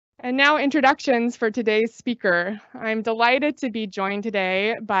And now introductions for today's speaker. I'm delighted to be joined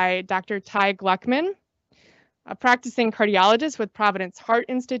today by Dr. Ty Gluckman, a practicing cardiologist with Providence Heart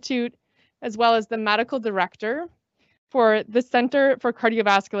Institute, as well as the medical director for the Center for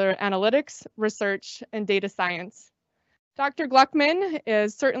Cardiovascular Analytics, Research, and Data Science. Dr. Gluckman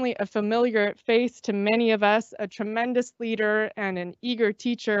is certainly a familiar face to many of us, a tremendous leader and an eager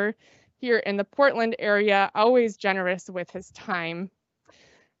teacher here in the Portland area, always generous with his time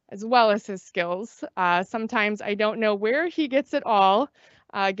as well as his skills. Sometimes I don't know where he gets it all,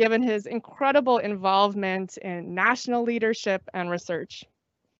 given his incredible involvement in national leadership and research.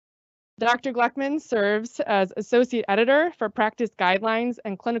 Dr. Gluckman serves as Associate Editor for Practice Guidelines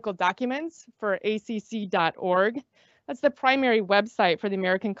and Clinical Documents for ACC.org. That's the primary website for the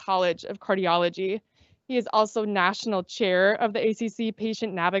American College of Cardiology. He is also National Chair of the ACC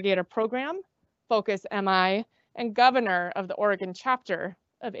Patient Navigator Program, Focus MI, and Governor of the Oregon chapter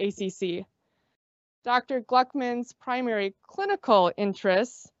of ACC. Dr. Gluckman's primary clinical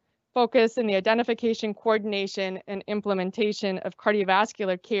interests focus in the identification, coordination, and implementation of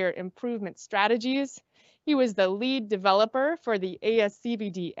cardiovascular care improvement strategies. He was the lead developer for the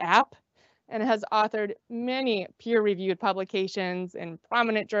ASCVD app and has authored many peer-reviewed publications in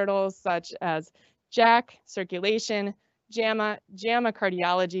prominent journals such as JACC, Circulation, JAMA, JAMA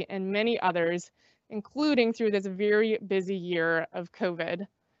Cardiology, and many others, including through this very busy year of COVID.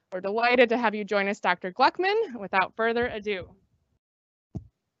 We're delighted to have you join us, Dr. Gluckman. Without further ado.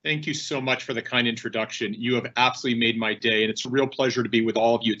 Thank you so much for the kind introduction. You have absolutely made my day, and it's a real pleasure to be with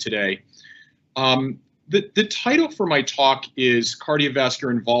all of you today. The title for my talk is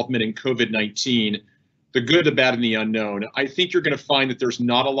Cardiovascular Involvement in COVID-19, the good, the bad, and the unknown. I think you're going to find that there's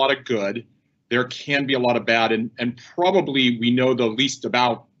not a lot of good. There can be a lot of bad, and probably we know the least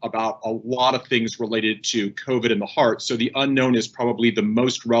about a lot of things related to COVID and the heart. So the unknown is probably the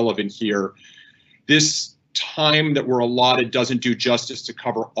most relevant here. This time that we're allotted doesn't do justice to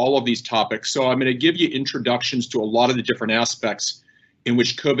cover all of these topics. So I'm going to give you introductions to a lot of the different aspects in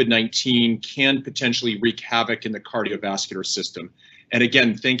which COVID-19 can potentially wreak havoc in the cardiovascular system. And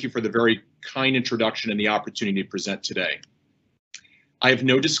again, thank you for the very kind introduction and the opportunity to present today. I have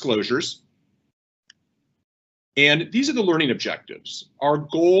no disclosures. And these are the learning objectives. Our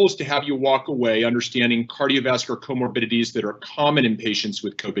goal is to have you walk away understanding cardiovascular comorbidities that are common in patients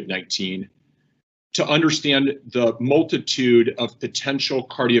with COVID-19, to understand the multitude of potential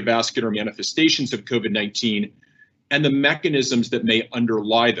cardiovascular manifestations of COVID-19 and the mechanisms that may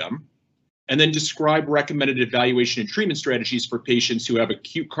underlie them, and then describe recommended evaluation and treatment strategies for patients who have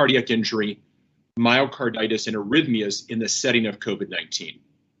acute cardiac injury, myocarditis, and arrhythmias in the setting of COVID-19.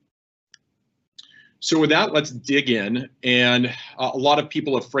 So with that, let's dig in. And a lot of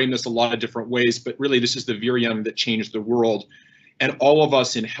people have framed this a lot of different ways, but really this is the virion that changed the world. And all of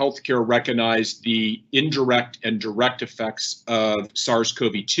us in healthcare recognize the indirect and direct effects of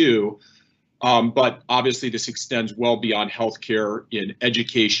SARS-CoV-2. But obviously this extends well beyond healthcare, in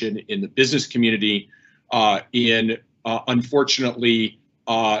education, in the business community, unfortunately,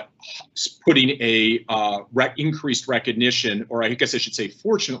 putting a increased recognition, or I guess I should say,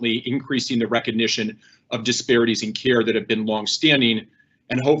 fortunately, increasing the recognition of disparities in care that have been longstanding,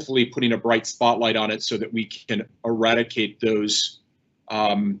 and hopefully putting a bright spotlight on it so that we can eradicate those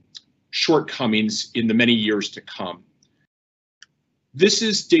shortcomings in the many years to come. This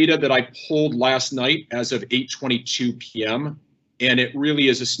is data that I pulled last night as of 8:22 p.m. And it really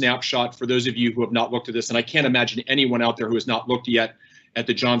is a snapshot for those of you who have not looked at this. And I can't imagine anyone out there who has not looked yet at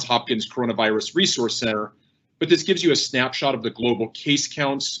the Johns Hopkins Coronavirus Resource Center. But this gives you a snapshot of the global case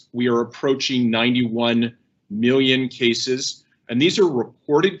counts. We are approaching 91 million cases. And these are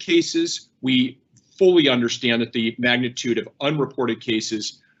reported cases. We fully understand that the magnitude of unreported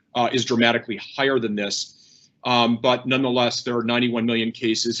cases is dramatically higher than this. But nonetheless, there are 91 million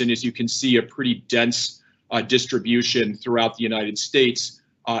cases. And as you can see, a pretty dense distribution throughout the United States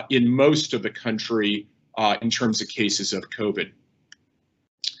in most of the country in terms of cases of COVID.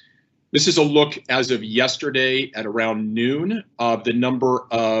 This is a look as of yesterday at around noon of the number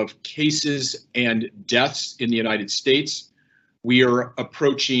of cases and deaths in the United States. We are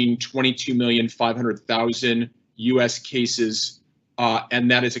approaching 22,500,000 US cases, and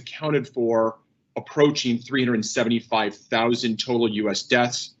that is accounted for approaching 375,000 total US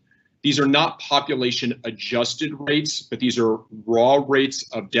deaths. These are not population adjusted rates, but these are raw rates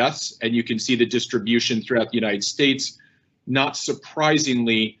of deaths, and you can see the distribution throughout the United States. Not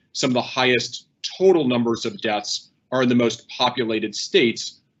surprisingly, some of the highest total numbers of deaths are in the most populated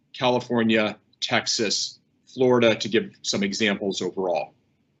states, California, Texas, Florida, to give some examples overall.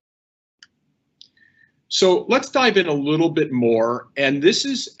 So let's dive in a little bit more. And this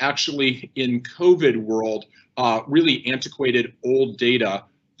is actually in COVID world, really antiquated old data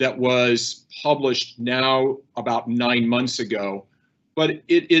that was published now about 9 months ago. But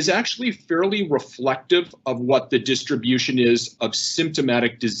it is actually fairly reflective of what the distribution is of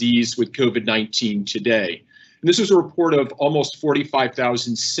symptomatic disease with COVID-19 today. And this was a report of almost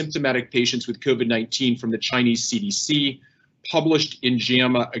 45,000 symptomatic patients with COVID-19 from the Chinese CDC, published in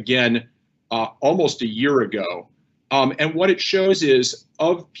JAMA again almost a year ago. And what it shows is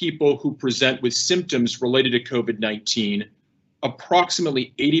of people who present with symptoms related to COVID-19,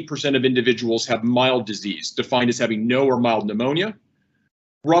 approximately 80% of individuals have mild disease, defined as having no or mild pneumonia.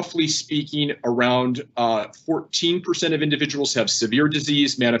 Roughly speaking, around 14% of individuals have severe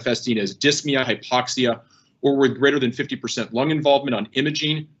disease manifesting as dyspnea, hypoxia, or with greater than 50% lung involvement on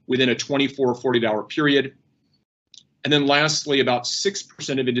imaging within a 24 or 48-hour period. And then lastly, about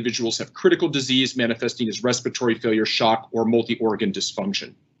 6% of individuals have critical disease manifesting as respiratory failure, shock, or multi-organ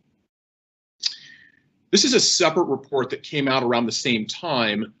dysfunction. This is a separate report that came out around the same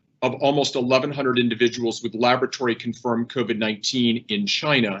time of almost 1,100 individuals with laboratory confirmed COVID-19 in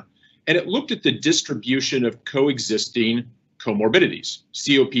China. And it looked at the distribution of coexisting comorbidities,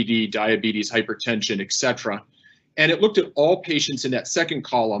 COPD, diabetes, hypertension, et cetera. And it looked at all patients in that second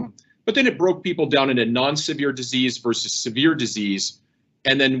column, but then it broke people down into non-severe disease versus severe disease,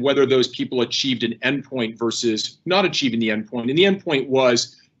 and then whether those people achieved an endpoint versus not achieving the endpoint. And the endpoint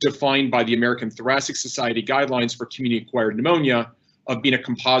was defined by the American Thoracic Society guidelines for community-acquired pneumonia of being a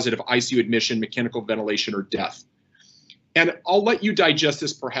composite of ICU admission, mechanical ventilation, or death. And I'll let you digest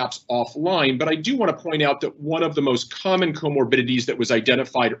this perhaps offline, but I do want to point out that one of the most common comorbidities that was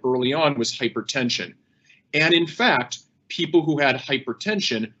identified early on was hypertension. And in fact, people who had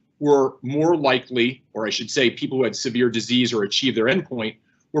hypertension were more likely, or I should say people who had severe disease or achieved their endpoint,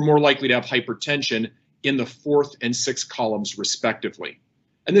 were more likely to have hypertension in the 4th and 6th columns respectively.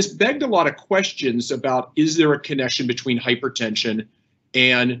 And this begged a lot of questions about, is there a connection between hypertension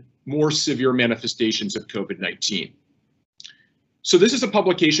and more severe manifestations of COVID-19? So this is a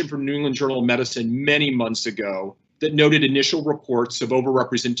publication from New England Journal of Medicine many months ago that noted initial reports of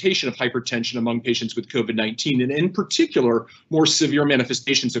overrepresentation of hypertension among patients with COVID-19, and in particular, more severe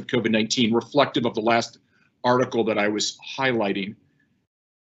manifestations of COVID-19, reflective of the last article that I was highlighting.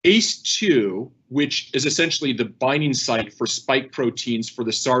 ACE2, which is essentially the binding site for spike proteins for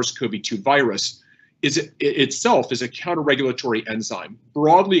the SARS-CoV-2 virus, itself is a counter-regulatory enzyme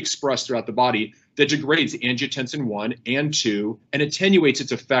broadly expressed throughout the body that degrades angiotensin 1 and 2 and attenuates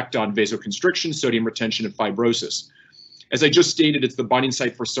its effect on vasoconstriction, sodium retention, and fibrosis. As I just stated, it's the binding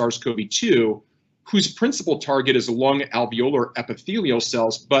site for SARS-CoV-2, whose principal target is lung alveolar epithelial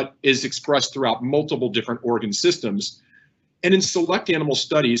cells, but is expressed throughout multiple different organ systems. And in select animal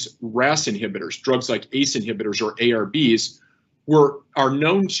studies, RAS inhibitors, drugs like ACE inhibitors or ARBs, are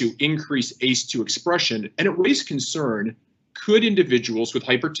known to increase ACE2 expression, and it raised concern, could individuals with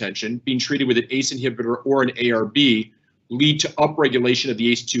hypertension being treated with an ACE inhibitor or an ARB lead to upregulation of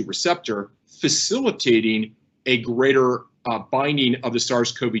the ACE2 receptor, facilitating a greater binding of the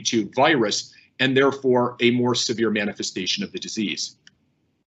SARS-CoV-2 virus, and therefore a more severe manifestation of the disease?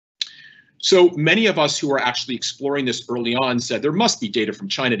 So many of us who are actually exploring this early on said there must be data from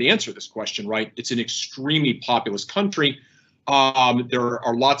China to answer this question, right? It's an extremely populous country. There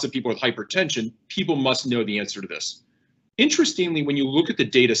are lots of people with hypertension. People must know the answer to this. Interestingly, when you look at the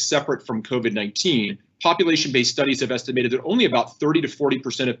data separate from COVID-19, population-based studies have estimated that only about 30 to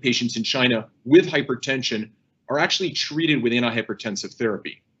 40% of patients in China with hypertension are actually treated with antihypertensive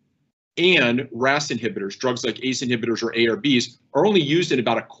therapy. And RAS inhibitors, drugs like ACE inhibitors or ARBs, are only used in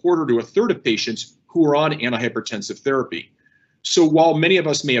about a quarter to a third of patients who are on antihypertensive therapy. So while many of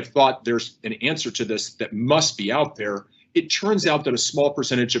us may have thought there's an answer to this that must be out there, it turns out that a small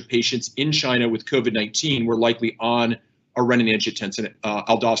percentage of patients in China with COVID-19 were likely on a renin-angiotensin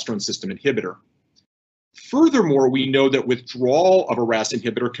aldosterone system inhibitor. Furthermore, we know that withdrawal of a RAS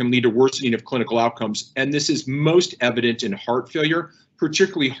inhibitor can lead to worsening of clinical outcomes, and this is most evident in heart failure,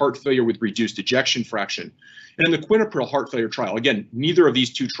 particularly heart failure with reduced ejection fraction. And in the Quinapril heart failure trial, again, neither of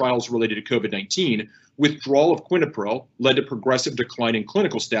these two trials related to COVID-19, withdrawal of Quinapril led to progressive decline in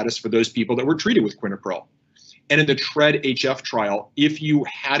clinical status for those people that were treated with Quinapril. And in the TREAD-HF trial, if you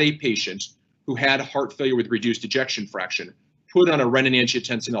had a patient who had heart failure with reduced ejection fraction, put on a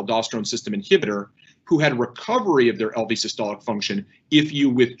renin-angiotensin aldosterone system inhibitor, who had recovery of their LV systolic function, if you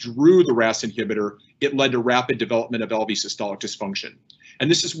withdrew the RAS inhibitor, it led to rapid development of LV systolic dysfunction. And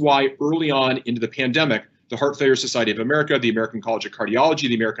this is why early on into the pandemic, the Heart Failure Society of America, the American College of Cardiology,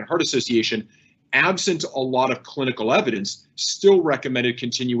 the American Heart Association absent a lot of clinical evidence, still recommended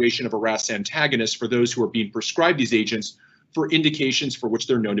continuation of a RAS antagonist for those who are being prescribed these agents for indications for which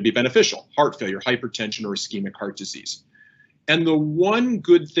they're known to be beneficial: heart failure, hypertension, or ischemic heart disease. And the one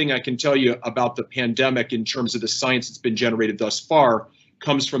good thing I can tell you about the pandemic in terms of the science that's been generated thus far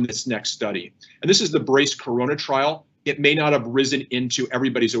comes from this next study. And this is the BRACE Corona trial. It may not have risen into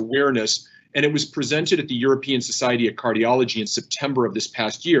everybody's awareness, and it was presented at the European Society of Cardiology in September of this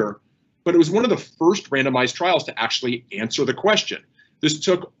past year, but it was one of the first randomized trials to actually answer the question. This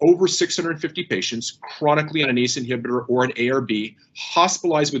took over 650 patients chronically on an ACE inhibitor or an ARB,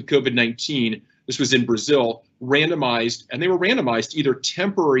 hospitalized with COVID-19. This was in Brazil, randomized, and they were randomized to either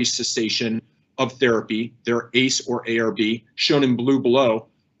temporary cessation of therapy, their ACE or ARB, shown in blue below,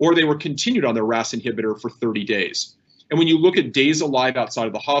 or they were continued on their RAS inhibitor for 30 days. And when you look at days alive outside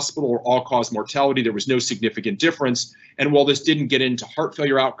of the hospital or all-cause mortality, there was no significant difference. And while this didn't get into heart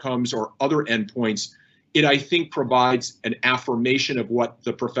failure outcomes or other endpoints, it, I think, provides an affirmation of what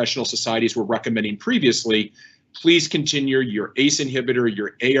the professional societies were recommending previously. Please continue your ACE inhibitor,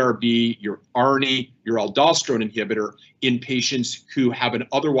 your ARB, your ARNI, your aldosterone inhibitor in patients who have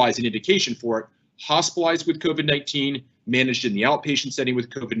otherwise an indication for it, hospitalized with COVID-19, managed in the outpatient setting with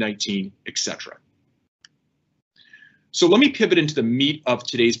COVID-19, etc. So let me pivot into the meat of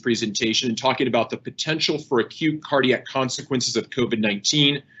today's presentation and talking about the potential for acute cardiac consequences of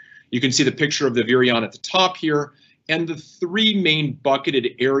COVID-19. You can see the picture of the virion at the top here, and the three main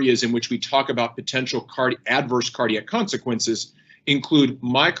bucketed areas in which we talk about potential adverse cardiac consequences include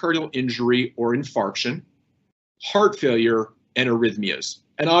myocardial injury or infarction, heart failure, and arrhythmias.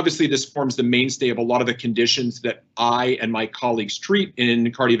 And obviously this forms the mainstay of a lot of the conditions that I and my colleagues treat in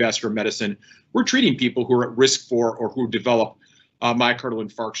cardiovascular medicine. We're treating people who are at risk for or who develop myocardial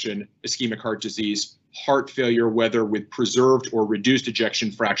infarction, ischemic heart disease, heart failure, whether with preserved or reduced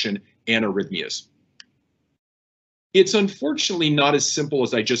ejection fraction, and arrhythmias. It's unfortunately not as simple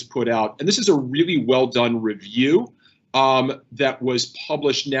as I just put out, and this is a really well done review that was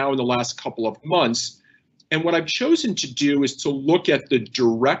published now in the last couple of months. And what I've chosen to do is to look at the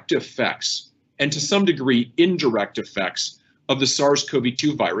direct effects and to some degree indirect effects of the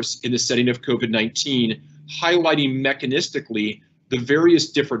SARS-CoV-2 virus in the setting of COVID-19, highlighting mechanistically the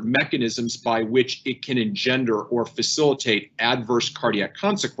various different mechanisms by which it can engender or facilitate adverse cardiac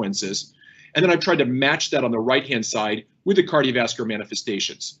consequences. And then I've tried to match that on the right-hand side with the cardiovascular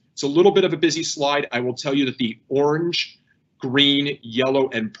manifestations. It's a little bit of a busy slide. I will tell you that the orange, green, yellow,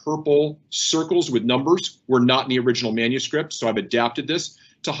 and purple circles with numbers were not in the original manuscript, so I've adapted this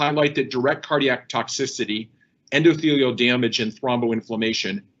to highlight that direct cardiac toxicity, endothelial damage and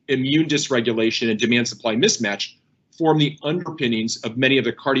thromboinflammation, immune dysregulation, and demand-supply mismatch form the underpinnings of many of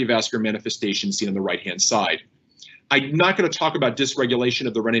the cardiovascular manifestations seen on the right-hand side. I'm not going to talk about dysregulation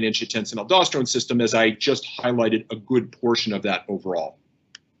of the renin-angiotensin-aldosterone system, as I just highlighted a good portion of that overall.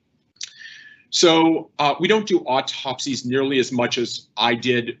 So we don't do autopsies nearly as much as I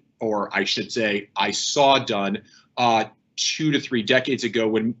did, or I should say I saw done 2 to 3 decades ago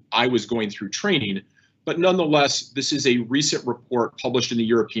when I was going through training. But nonetheless, this is a recent report published in the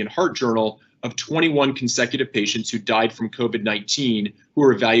European Heart Journal of 21 consecutive patients who died from COVID-19 who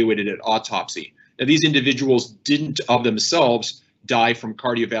were evaluated at autopsy. Now, these individuals didn't of themselves die from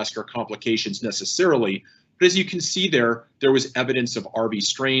cardiovascular complications necessarily, but as you can see there was evidence of RV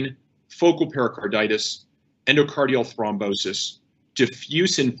strain, focal pericarditis, endocardial thrombosis,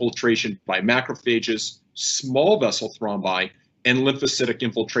 diffuse infiltration by macrophages, small vessel thrombi, and lymphocytic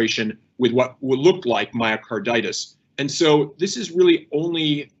infiltration with what would look like myocarditis. And so this is really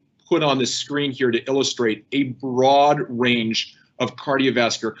only put on the screen here to illustrate a broad range of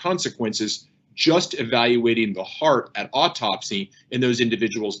cardiovascular consequences just evaluating the heart at autopsy in those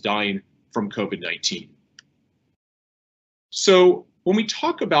individuals dying from COVID-19. So when we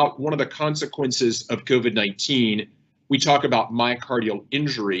talk about one of the consequences of COVID-19, we talk about myocardial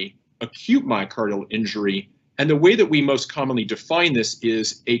injury, acute myocardial injury, and the way that we most commonly define this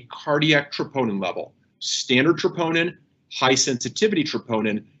is a cardiac troponin level, standard troponin, high sensitivity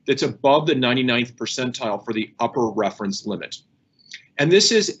troponin that's above the 99th percentile for the upper reference limit. And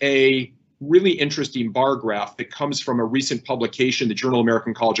this is a really interesting bar graph that comes from a recent publication, the Journal of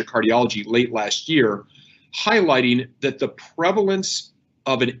American College of Cardiology, late last year, highlighting that the prevalence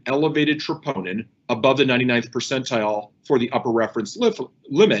of an elevated troponin above the 99th percentile for the upper reference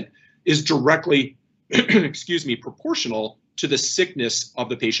limit is directly, proportional to the sickness of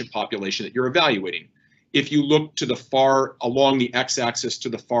the patient population that you're evaluating. If you look to the far, along the x-axis to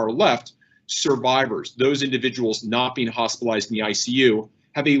the far left, survivors, those individuals not being hospitalized in the ICU,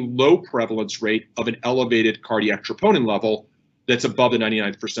 have a low prevalence rate of an elevated cardiac troponin level. that's above the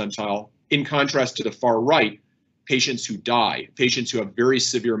 99th percentile. In contrast to the far right, patients who die, patients who have very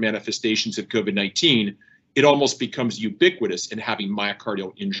severe manifestations of COVID-19, it almost becomes ubiquitous in having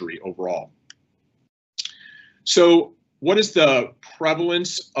myocardial injury overall. So what is the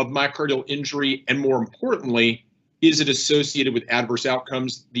prevalence of myocardial injury? And more importantly, is it associated with adverse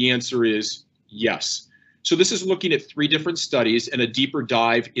outcomes? The answer is yes. So this is looking at 3 different studies, and a deeper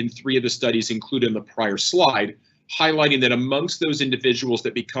dive in 3 of the studies included in the prior slide, highlighting that amongst those individuals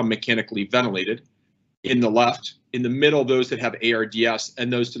that become mechanically ventilated, in the left, in the middle, those that have ARDS,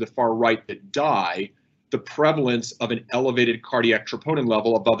 and those to the far right that die, the prevalence of an elevated cardiac troponin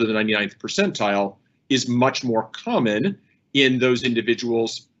level above the 99th percentile is much more common in those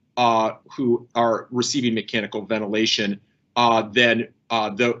individuals who are receiving mechanical ventilation than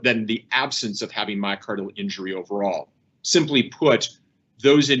the absence of having myocardial injury overall. Simply put,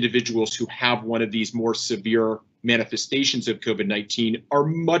 those individuals who have one of these more severe manifestations of COVID-19 are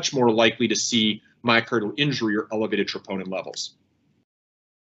much more likely to see myocardial injury or elevated troponin levels.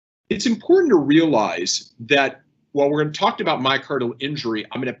 It's important to realize that while we're going to talk about myocardial injury,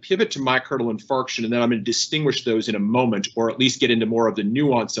 I'm going to pivot to myocardial infarction, and then I'm going to distinguish those in a moment, or at least get into more of the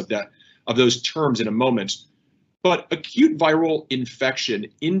nuance of those terms in a moment. But acute viral infection,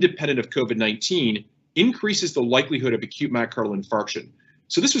 independent of COVID-19, increases the likelihood of acute myocardial infarction.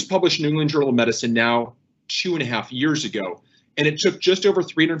 So this was published in New England Journal of Medicine now 2.5 years ago. And it took just over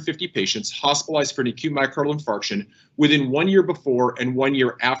 350 patients hospitalized for an acute myocardial infarction within 1 year before and 1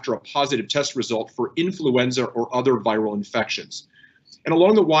 year after a positive test result for influenza or other viral infections. And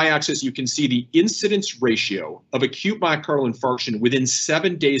along the y-axis, you can see the incidence ratio of acute myocardial infarction within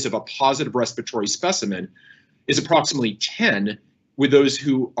 7 days of a positive respiratory specimen is approximately 10 with those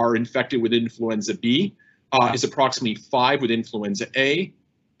who are infected with influenza B, is approximately 5 with influenza A,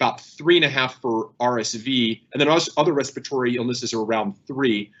 about 3.5 for RSV, and then other respiratory illnesses are around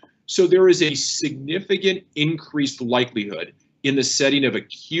 3. So there is a significant increased likelihood in the setting of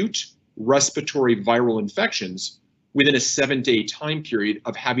acute respiratory viral infections within a 7-day time period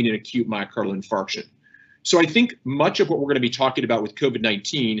of having an acute myocardial infarction. So I think much of what we're going to be talking about with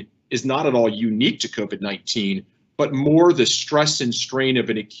COVID-19 is not at all unique to COVID-19, but more the stress and strain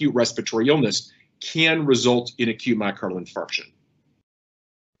of an acute respiratory illness can result in acute myocardial infarction.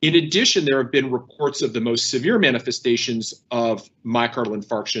 In addition, there have been reports of the most severe manifestations of myocardial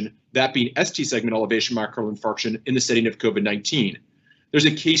infarction, that being ST segment elevation myocardial infarction in the setting of COVID-19. There's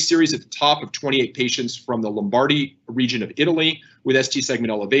a case series at the top of 28 patients from the Lombardy region of Italy with ST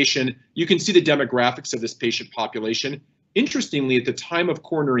segment elevation. You can see the demographics of this patient population. Interestingly, at the time of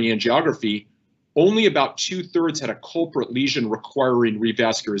coronary angiography, only about 2/3 had a culprit lesion requiring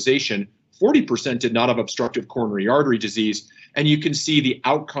revascularization. 40% did not have obstructive coronary artery disease. And you can see the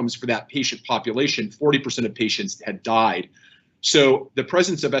outcomes for that patient population. 40% of patients had died. So the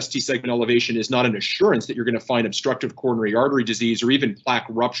presence of ST segment elevation is not an assurance that you're going to find obstructive coronary artery disease or even plaque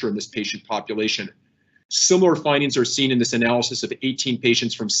rupture in this patient population. Similar findings are seen in this analysis of 18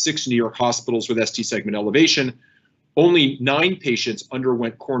 patients from 6 New York hospitals with ST segment elevation. Only 9 patients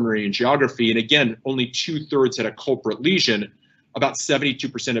underwent coronary angiography, and again, only 2/3 had a culprit lesion. About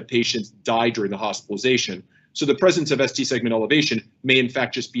 72% of patients died during the hospitalization. So the presence of ST segment elevation may in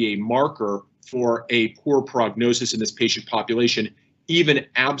fact just be a marker for a poor prognosis in this patient population, even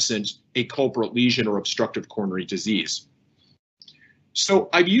absent a culprit lesion or obstructive coronary disease. So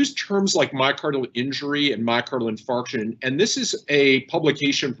I've used terms like myocardial injury and myocardial infarction, and this is a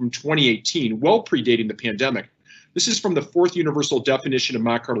publication from 2018, well predating the pandemic. This is from the 4th Universal Definition of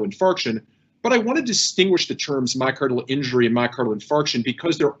Myocardial Infarction, but I want to distinguish the terms myocardial injury and myocardial infarction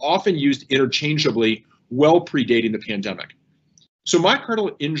because they're often used interchangeably, well predating the pandemic. So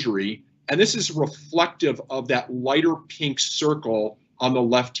myocardial injury, and this is reflective of that lighter pink circle on the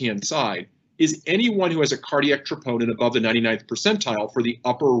left-hand side, is anyone who has a cardiac troponin above the 99th percentile for the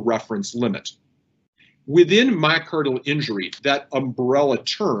upper reference limit. Within myocardial injury, that umbrella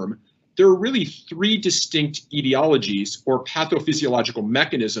term, there are really 3 distinct etiologies or pathophysiological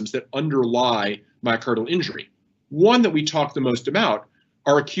mechanisms that underlie myocardial injury. One that we talk the most about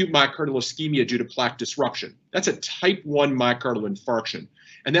are acute myocardial ischemia due to plaque disruption. That's a type 1 myocardial infarction,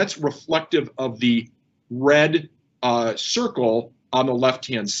 and that's reflective of the red circle on the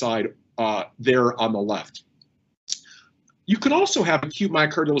left-hand side there on the left. You can also have acute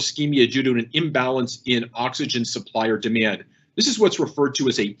myocardial ischemia due to an imbalance in oxygen supply or demand. This is what's referred to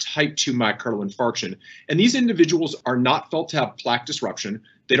as a type 2 myocardial infarction. And these individuals are not felt to have plaque disruption.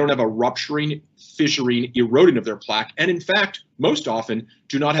 They don't have a rupturing, fissuring, eroding of their plaque. And in fact, most often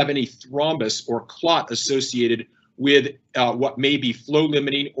do not have any thrombus or clot associated with what may be flow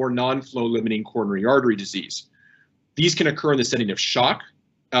limiting or non-flow limiting coronary artery disease. These can occur in the setting of shock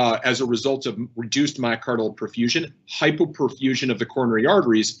as a result of reduced myocardial perfusion, hypoperfusion of the coronary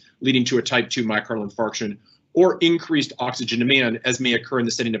arteries, leading to a type 2 myocardial infarction, or increased oxygen demand, as may occur in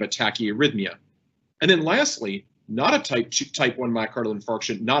the setting of a tachyarrhythmia. And then lastly, not a type 1 myocardial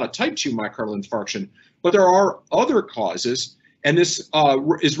infarction, not a type 2 myocardial infarction, but there are other causes, and this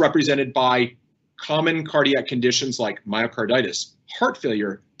is represented by common cardiac conditions like myocarditis, heart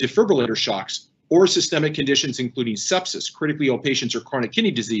failure, defibrillator shocks, or systemic conditions including sepsis, critically ill patients, or chronic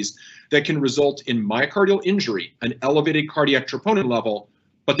kidney disease that can result in myocardial injury, an elevated cardiac troponin level,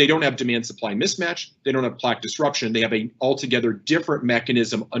 but they don't have demand-supply mismatch, they don't have plaque disruption, they have an altogether different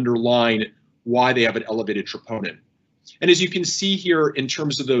mechanism underlying why they have an elevated troponin. And as you can see here in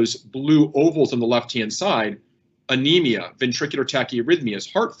terms of those blue ovals on the left-hand side, anemia, ventricular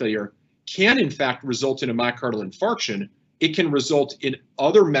tachyarrhythmias, heart failure can in fact result in a myocardial infarction. It can result in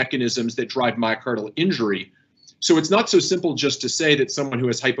other mechanisms that drive myocardial injury. So it's not so simple just to say that someone who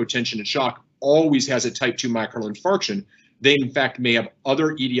has hypotension and shock always has a type 2 myocardial infarction. They in fact may have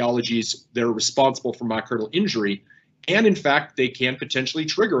other etiologies that are responsible for myocardial injury. And in fact, they can potentially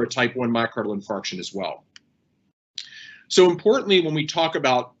trigger a type 1 myocardial infarction as well. So importantly, when we talk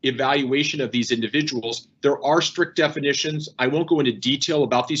about evaluation of these individuals, there are strict definitions. I won't go into detail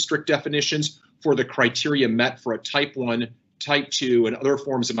about these strict definitions for the criteria met for a type 1, type 2, and other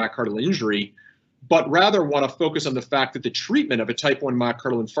forms of myocardial injury, but rather want to focus on the fact that the treatment of a type 1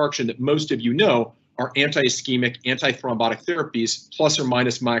 myocardial infarction that most of you know are anti-ischemic, antithrombotic therapies, plus or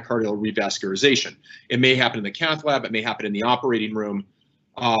minus myocardial revascularization. It may happen in the cath lab, it may happen in the operating room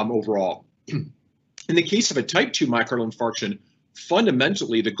overall. In the case of a type 2 myocardial infarction,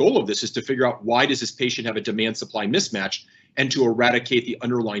 fundamentally, the goal of this is to figure out why does this patient have a demand-supply mismatch and to eradicate the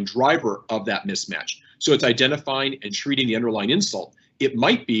underlying driver of that mismatch. So it's identifying and treating the underlying insult. It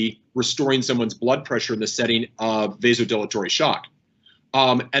might be restoring someone's blood pressure in the setting of vasodilatory shock.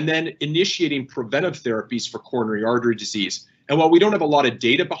 And then initiating preventive therapies for coronary artery disease. And while we don't have a lot of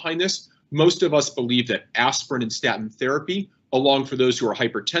data behind this, most of us believe that aspirin and statin therapy, along for those who are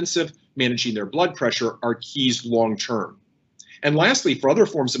hypertensive, managing their blood pressure, are keys long-term. And lastly, for other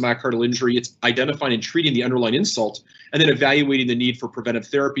forms of myocardial injury, it's identifying and treating the underlying insult, and then evaluating the need for preventive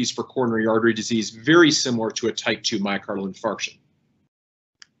therapies for coronary artery disease, very similar to a type 2 myocardial infarction.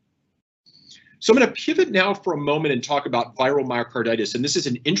 So I'm going to pivot now for a moment and talk about viral myocarditis. And this is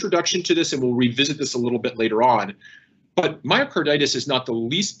an introduction to this, and we'll revisit this a little bit later on. But myocarditis is not the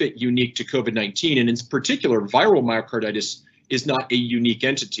least bit unique to COVID-19, and in particular, viral myocarditis is not a unique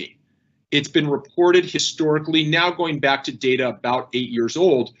entity. It's been reported historically, now going back to data about 8 years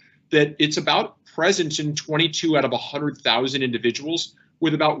old, that it's about present in 22 out of 100,000 individuals,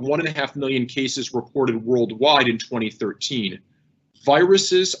 with about 1.5 million cases reported worldwide in 2013.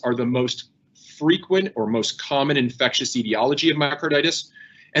 Viruses are the most frequent or most common infectious etiology of myocarditis,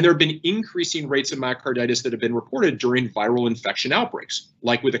 and there have been increasing rates of myocarditis that have been reported during viral infection outbreaks,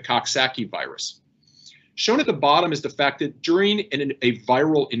 like with the Coxsackie virus. Shown at the bottom is the fact that during a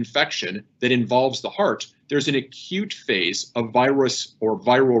viral infection that involves the heart, there's an acute phase of virus or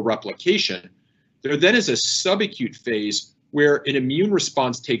viral replication. There then is a subacute phase where an immune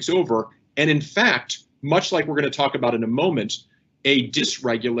response takes over, and in fact, much like we're going to talk about in a moment, a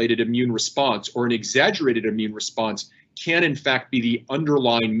dysregulated immune response or an exaggerated immune response can in fact be the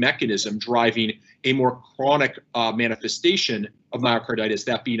underlying mechanism driving a more chronic manifestation of myocarditis,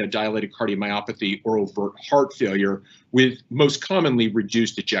 that being a dilated cardiomyopathy or overt heart failure with most commonly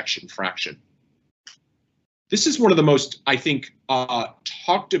reduced ejection fraction. This is one of the most, I think,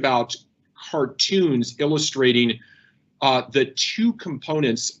 talked about cartoons illustrating the two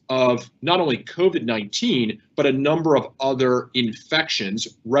components of not only COVID-19, but a number of other infections,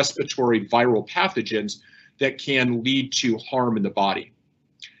 respiratory viral pathogens that can lead to harm in the body.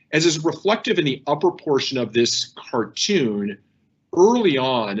 As is reflective in the upper portion of this cartoon, early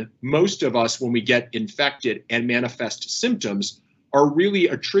on, most of us, when we get infected and manifest symptoms, are really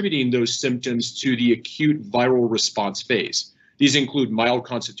attributing those symptoms to the acute viral response phase. These include mild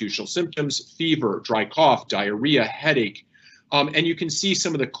constitutional symptoms, fever, dry cough, diarrhea, headache, and you can see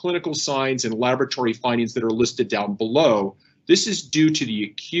some of the clinical signs and laboratory findings that are listed down below. This is due to the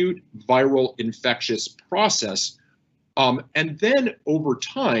acute viral infectious process. And then over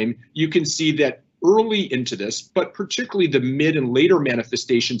time, you can see that early into this, but particularly the mid and later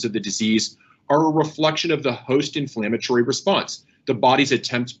manifestations of the disease, are a reflection of the host inflammatory response, the body's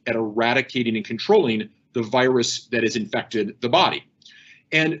attempt at eradicating and controlling the virus that has infected the body.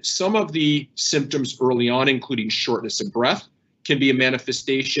 And some of the symptoms early on, including shortness of breath, can be a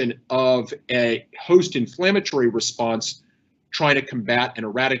manifestation of a host inflammatory response trying to combat and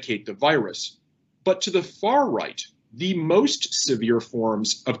eradicate the virus. But to the far right, the most severe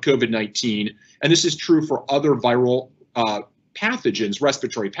forms of COVID-19, and this is true for other viral pathogens,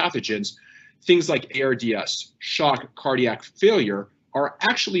 respiratory pathogens, things like ARDS, shock, cardiac failure, are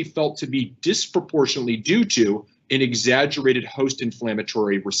actually felt to be disproportionately due to an exaggerated host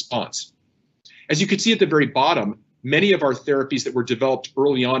inflammatory response. As you can see at the very bottom, many of our therapies that were developed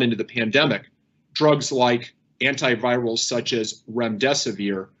early on into the pandemic, drugs like antivirals such as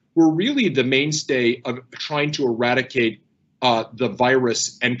remdesivir, were really the mainstay of trying to eradicate the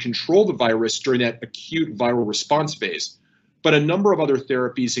virus and control the virus during that acute viral response phase. But a number of other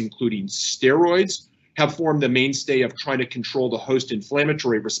therapies, including steroids, have formed the mainstay of trying to control the host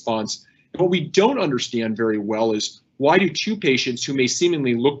inflammatory response. And what we don't understand very well is, why do two patients who may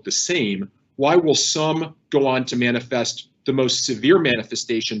seemingly look the same, why will some go on to manifest the most severe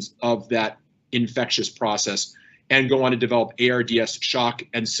manifestations of that infectious process and go on to develop ARDS, shock,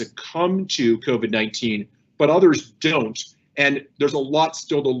 and succumb to COVID-19, but others don't? And there's a lot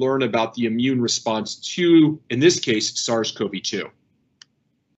still to learn about the immune response to, in this case, SARS-CoV-2.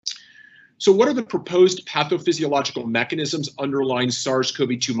 So what are the proposed pathophysiological mechanisms underlying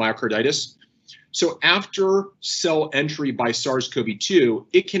SARS-CoV-2 myocarditis? So after cell entry by SARS-CoV-2,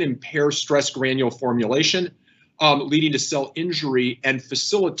 it can impair stress granule formulation, leading to cell injury and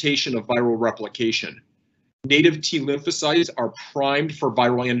facilitation of viral replication. Native T lymphocytes are primed for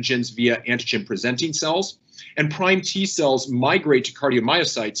viral antigens via antigen-presenting cells, and primed T cells migrate to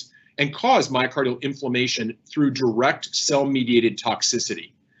cardiomyocytes and cause myocardial inflammation through direct cell-mediated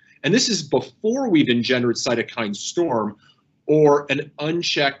toxicity. And this is before we've engendered cytokine storm or an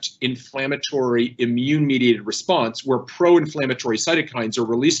unchecked inflammatory immune-mediated response where pro-inflammatory cytokines are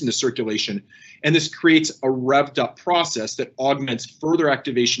released into circulation, and this creates a revved up process that augments further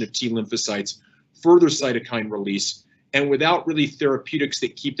activation of T lymphocytes, further cytokine release, and without really therapeutics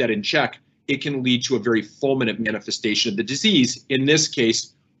that keep that in check, it can lead to a very fulminant manifestation of the disease, in this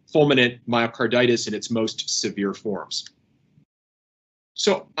case, fulminant myocarditis in its most severe forms.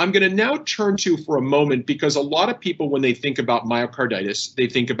 So I'm going to now turn to, for a moment, because a lot of people, when they think about myocarditis, they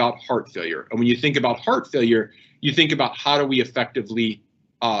think about heart failure. And when you think about heart failure, you think about how do we effectively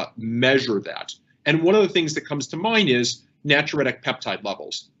measure that. And one of the things that comes to mind is natriuretic peptide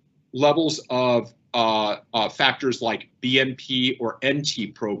levels, levels of factors like BNP or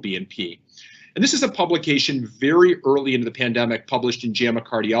NT-proBNP. And this is a publication very early into the pandemic published in JAMA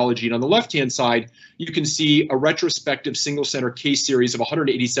Cardiology. And on the left-hand side, you can see a retrospective single-center case series of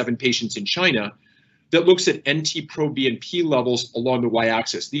 187 patients in China that looks at NT-proBNP levels along the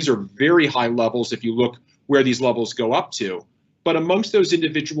y-axis. These are very high levels if you look where these levels go up to. But amongst those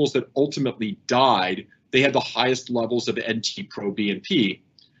individuals that ultimately died, they had the highest levels of NT-proBNP.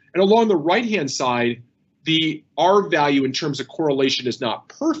 And along the right-hand side, the R value in terms of correlation is not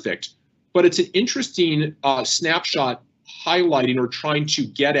perfect, but it's an interesting snapshot highlighting or trying to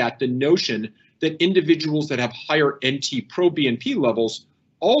get at the notion that individuals that have higher NT-proBNP levels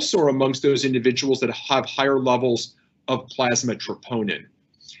also are amongst those individuals that have higher levels of plasma troponin.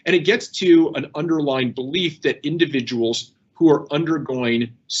 And it gets to an underlying belief that individuals who are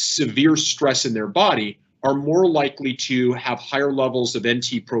undergoing severe stress in their body are more likely to have higher levels of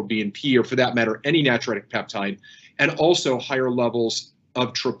NT-proBNP, or for that matter, any natriuretic peptide, and also higher levels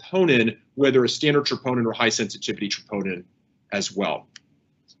of troponin, whether a standard troponin or high sensitivity troponin as well.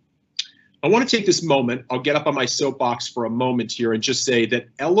 I want to take this moment, I'll get up on my soapbox for a moment here and just say that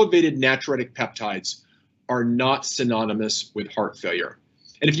elevated natriuretic peptides are not synonymous with heart failure.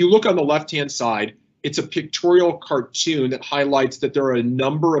 And if you look on the left-hand side, it's a pictorial cartoon that highlights that there are a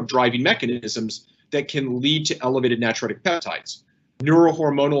number of driving mechanisms that can lead to elevated natriuretic peptides.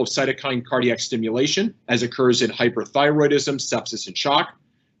 Neurohormonal of cytokine cardiac stimulation, as occurs in hyperthyroidism, sepsis, and shock.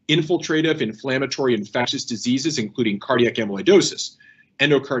 Infiltrative, inflammatory, infectious diseases, including cardiac amyloidosis,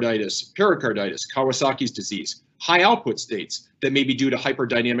 endocarditis, pericarditis, Kawasaki's disease. High output states that may be due to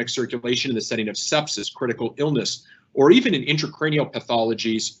hyperdynamic circulation in the setting of sepsis, critical illness, or even in intracranial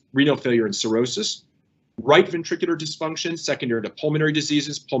pathologies, renal failure and cirrhosis. Right ventricular dysfunction, secondary to pulmonary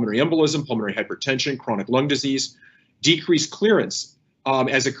diseases, pulmonary embolism, pulmonary hypertension, chronic lung disease. Decreased clearance,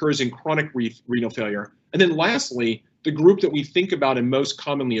 as occurs in chronic renal failure. And then lastly, the group that we think about and most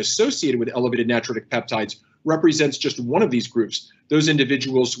commonly associated with elevated natriuretic peptides represents just one of these groups, those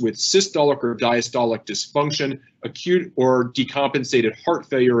individuals with systolic or diastolic dysfunction, acute or decompensated heart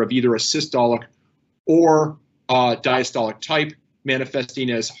failure of either a systolic or diastolic type, manifesting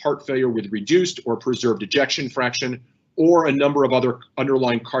as heart failure with reduced or preserved ejection fraction, or a number of other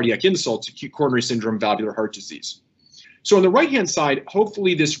underlying cardiac insults, acute coronary syndrome, valvular heart disease. So on the right-hand side,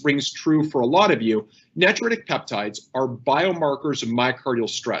 hopefully this rings true for a lot of you. Natriuretic peptides are biomarkers of myocardial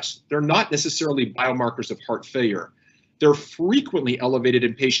stress. They're not necessarily biomarkers of heart failure. They're frequently elevated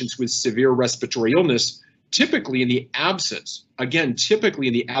in patients with severe respiratory illness, typically in the absence, again, typically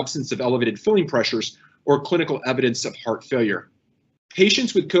in the absence of elevated filling pressures or clinical evidence of heart failure.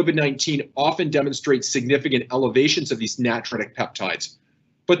 Patients with COVID-19 often demonstrate significant elevations of these natriuretic peptides,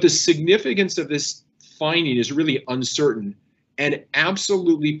 but the significance of this finding is really uncertain and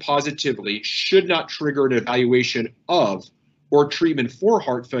absolutely positively should not trigger an evaluation of or treatment for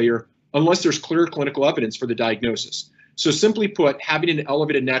heart failure unless there's clear clinical evidence for the diagnosis. So simply put, having an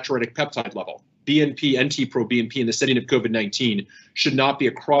elevated natriuretic peptide level, BNP, NT-proBNP in the setting of COVID-19 should not be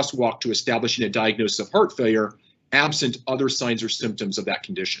a crosswalk to establishing a diagnosis of heart failure absent other signs or symptoms of that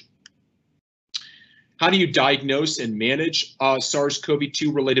condition. How do you diagnose and manage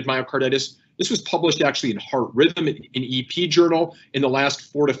SARS-CoV-2 related myocarditis? This was published actually in Heart Rhythm, in EP Journal in the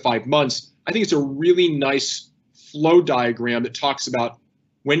last 4 to 5 months. I think it's a really nice flow diagram that talks about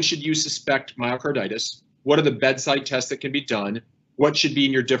when should you suspect myocarditis, what are the bedside tests that can be done, what should be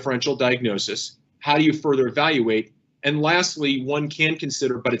in your differential diagnosis, how do you further evaluate, and lastly, one can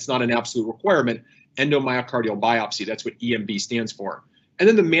consider, but it's not an absolute requirement, endomyocardial biopsy. That's what EMB stands for. And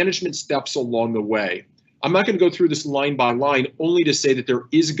then the management steps along the way. I'm not going to go through this line by line, only to say that there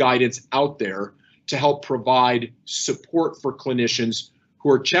is guidance out there to help provide support for clinicians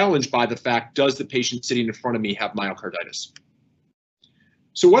who are challenged by the fact, does the patient sitting in front of me have myocarditis?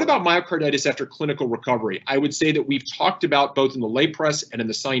 So what about myocarditis after clinical recovery? I would say that we've talked about both in the lay press and in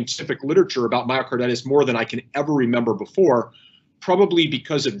the scientific literature about myocarditis more than I can ever remember before, probably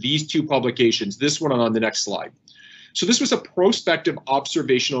because of these two publications, this one on the next slide. So this was a prospective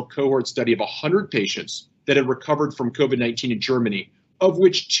observational cohort study of 100 patients that had recovered from COVID-19 in Germany, of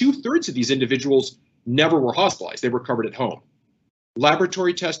which 2/3 of these individuals never were hospitalized. They recovered at home.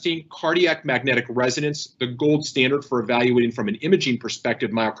 Laboratory testing, cardiac magnetic resonance, the gold standard for evaluating from an imaging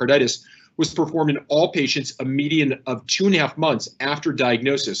perspective myocarditis, was performed in all patients a median of 2.5 months after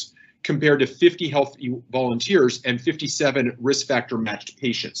diagnosis, compared to 50 healthy volunteers and 57 risk factor matched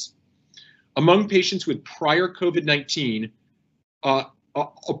patients. Among patients with prior COVID-19,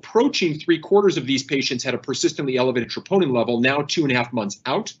 approaching 3/4 of these patients had a persistently elevated troponin level, now 2.5 months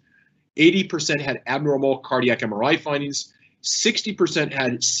out. 80% had abnormal cardiac MRI findings. 60%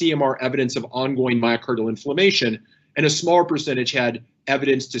 had CMR evidence of ongoing myocardial inflammation, and a smaller percentage had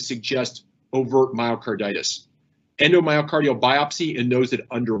evidence to suggest overt myocarditis. Endomyocardial biopsy in those that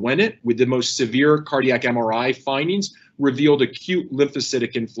underwent it with the most severe cardiac MRI findings revealed acute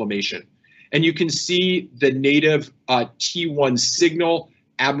lymphocytic inflammation. And you can see the native T1 signal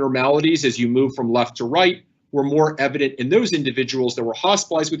abnormalities as you move from left to right were more evident in those individuals that were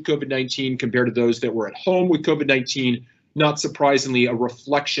hospitalized with COVID-19 compared to those that were at home with COVID-19. Not surprisingly, a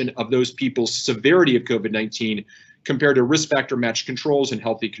reflection of those people's severity of COVID-19 compared to risk factor matched controls and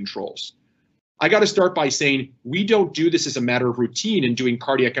healthy controls. I got to start by saying we don't do this as a matter of routine in doing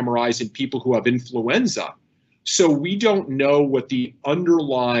cardiac MRIs in people who have influenza. So we don't know what the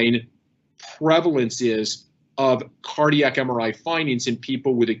underlying prevalence is of cardiac MRI findings in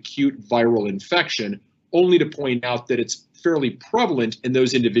people with acute viral infection, only to point out that it's fairly prevalent in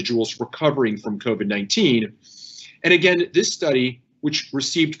those individuals recovering from COVID-19. And again, this study, which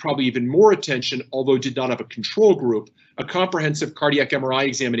received probably even more attention, although did not have a control group, a comprehensive cardiac MRI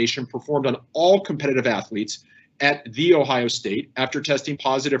examination performed on all competitive athletes at The Ohio State after testing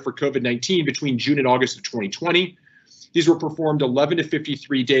positive for COVID-19 between June and August of 2020. These were performed 11 to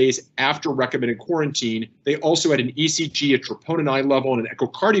 53 days after recommended quarantine. They also had an ECG, a troponin I level, and an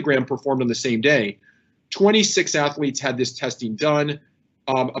echocardiogram performed on the same day. 26 athletes had this testing done.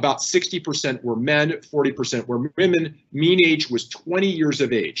 About 60% were men, 40% were women. Mean age was 20 years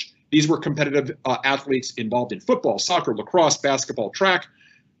of age. These were competitive athletes involved in football, soccer, lacrosse, basketball, track.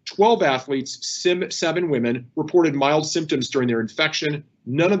 12 athletes, 7 women, reported mild symptoms during their infection.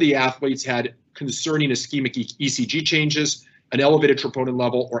 None of the athletes had concerning ischemic ECG changes, an elevated troponin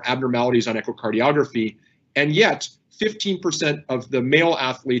level, or abnormalities on echocardiography. And yet, 15% of the male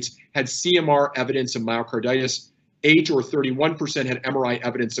athletes had CMR evidence of myocarditis. 8 or 31% had MRI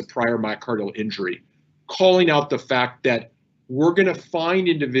evidence of prior myocardial injury, calling out the fact that we're going to find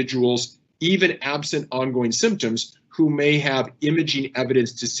individuals, even absent ongoing symptoms, who may have imaging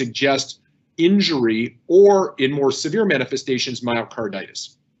evidence to suggest injury or, in more severe manifestations,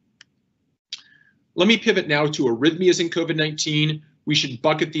 myocarditis. Let me pivot now to arrhythmias in COVID-19. We should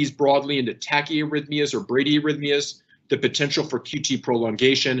bucket these broadly into tachyarrhythmias or bradyarrhythmias, the potential for QT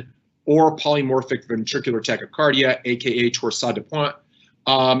prolongation, or polymorphic ventricular tachycardia, aka torsade de pointe.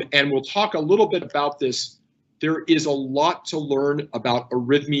 And we'll talk a little bit about this. There is a lot to learn about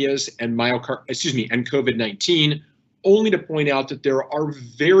arrhythmias and and COVID-19. only to point out that there are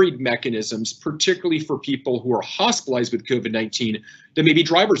varied mechanisms, particularly for people who are hospitalized with COVID-19, that may be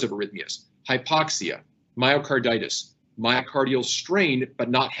drivers of arrhythmias: hypoxia, myocarditis, myocardial strain, but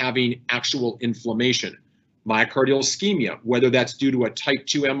not having actual inflammation, myocardial ischemia, whether that's due to a type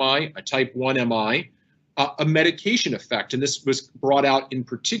 2 MI, a type 1 MI, a medication effect. And this was brought out in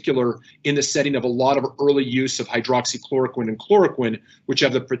particular in the setting of a lot of early use of hydroxychloroquine and chloroquine, which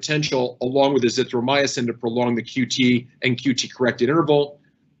have the potential, along with azithromycin, to prolong the QT and QT corrected interval,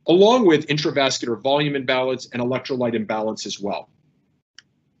 along with intravascular volume imbalance and electrolyte imbalance as well.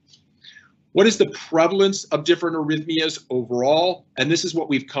 What is the prevalence of different arrhythmias overall? And this is what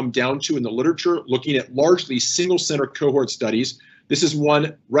we've come down to in the literature, looking at largely single center cohort studies. This is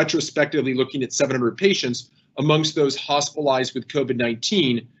one retrospectively looking at 700 patients amongst those hospitalized with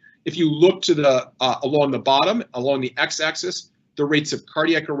COVID-19. If you look to the along the bottom, along the x-axis, the rates of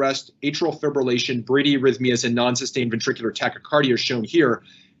cardiac arrest, atrial fibrillation, bradyarrhythmias, and non-sustained ventricular tachycardia are shown here.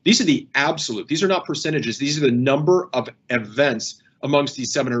 These are the absolute, these are not percentages, these are the number of events amongst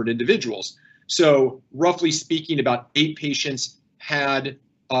these 700 individuals. So roughly speaking, about 8 patients had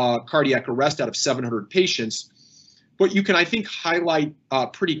cardiac arrest out of 700 patients. What you can, I think, highlight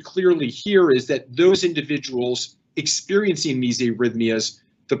pretty clearly here is that those individuals experiencing these arrhythmias,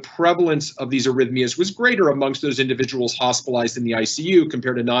 the prevalence of these arrhythmias was greater amongst those individuals hospitalized in the ICU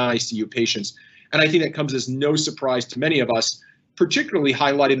compared to non-ICU patients. And I think that comes as no surprise to many of us, particularly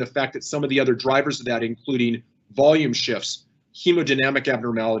highlighting the fact that some of the other drivers of that, including volume shifts, hemodynamic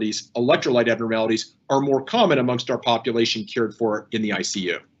abnormalities, electrolyte abnormalities, are more common amongst our population cared for in the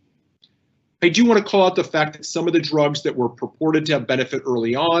ICU. I do want to call out the fact that some of the drugs that were purported to have benefit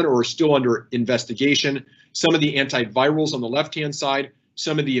early on or are still under investigation, some of the antivirals on the left-hand side,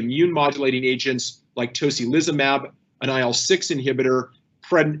 some of the immune modulating agents like tocilizumab, an IL-6 inhibitor,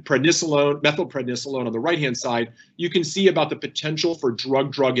 prednisolone, methylprednisolone on the right-hand side, you can see about the potential for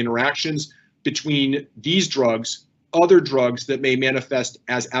drug-drug interactions between these drugs, other drugs that may manifest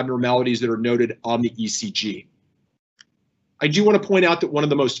as abnormalities that are noted on the ECG. I do want to point out that one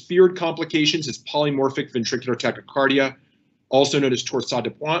of the most feared complications is polymorphic ventricular tachycardia, also known as torsade de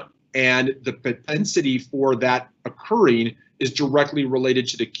pointes, and the propensity for that occurring is directly related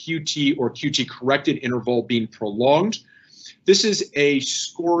to the QT or QT corrected interval being prolonged. This is a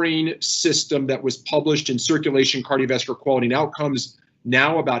scoring system that was published in Circulation Cardiovascular Quality and Outcomes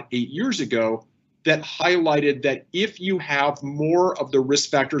now about 8 years ago that highlighted that if you have more of the risk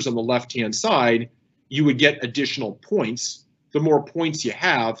factors on the left-hand side, you would get additional points. The more points you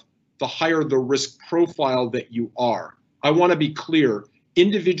have, the higher the risk profile that you are. I want to be clear,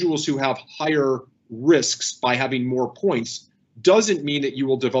 individuals who have higher risks by having more points doesn't mean that you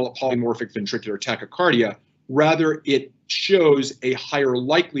will develop polymorphic ventricular tachycardia. Rather, it shows a higher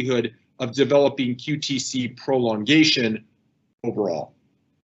likelihood of developing QTc prolongation overall.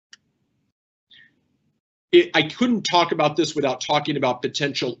 I couldn't talk about this without talking about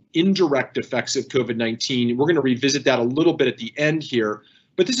potential indirect effects of COVID-19. We're going to revisit that a little bit at the end here,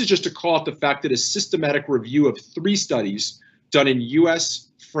 but this is just to call out the fact that a systematic review of 3 studies done in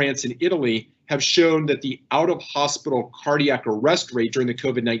US, France, and Italy have shown that the out-of-hospital cardiac arrest rate during the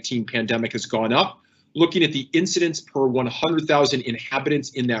COVID-19 pandemic has gone up. Looking at the incidence per 100,000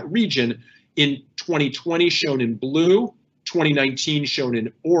 inhabitants in that region, in 2020 shown in blue, 2019 shown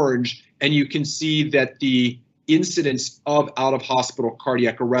in orange, and you can see that the incidence of out-of-hospital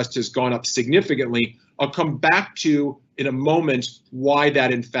cardiac arrest has gone up significantly. I'll come back to in a moment why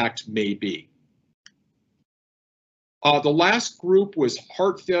that in fact may be. The last group was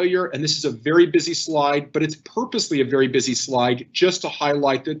heart failure, and this is a very busy slide, but it's purposely a very busy slide just to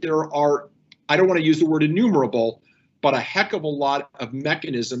highlight that there are, I don't want to use the word innumerable, but a heck of a lot of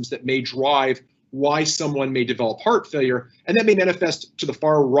mechanisms that may drive why someone may develop heart failure, and that may manifest to the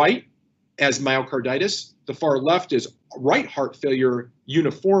far right as myocarditis, the far left is right heart failure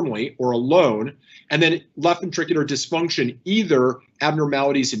uniformly or alone, and then left ventricular dysfunction, either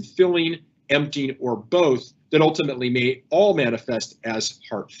abnormalities in filling, emptying, or both, that ultimately may all manifest as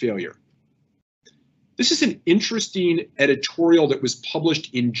heart failure. This is an interesting editorial that was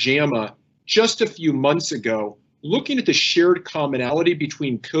published in JAMA just a few months ago, looking at the shared commonality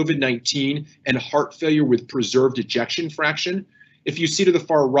between COVID-19 and heart failure with preserved ejection fraction. If you see to the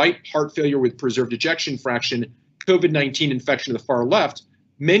far right, heart failure with preserved ejection fraction, COVID-19 infection to the far left,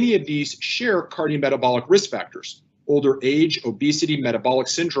 many of these share cardiometabolic risk factors: older age, obesity, metabolic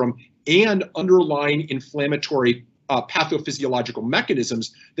syndrome, and underlying inflammatory pathophysiological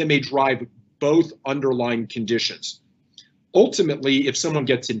mechanisms that may drive both underlying conditions. Ultimately, if someone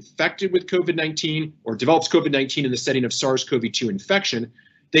gets infected with COVID-19 or develops COVID-19 in the setting of SARS-CoV-2 infection,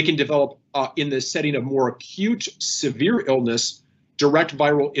 They can develop in the setting of more acute, severe illness, direct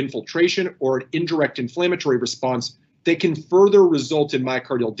viral infiltration, or an indirect inflammatory response that can further result in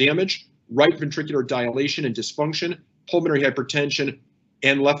myocardial damage, right ventricular dilation and dysfunction, pulmonary hypertension,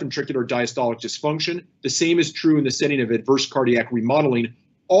 and left ventricular diastolic dysfunction. The same is true in the setting of adverse cardiac remodeling,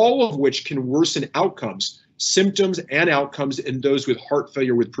 all of which can worsen outcomes, symptoms and outcomes in those with heart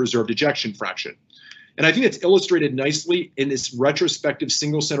failure with preserved ejection fraction. And I think it's illustrated nicely in this retrospective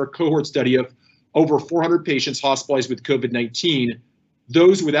single center cohort study of over 400 patients hospitalized with COVID-19.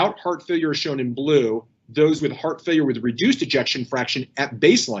 Those without heart failure are shown in blue, those with heart failure with reduced ejection fraction at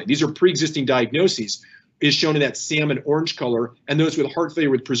baseline, these are pre-existing diagnoses, is shown in that salmon orange color, and those with heart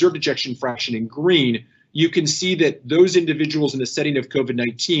failure with preserved ejection fraction in green. You can see that those individuals in the setting of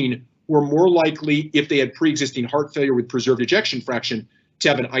COVID-19 were more likely, if they had pre-existing heart failure with preserved ejection fraction, to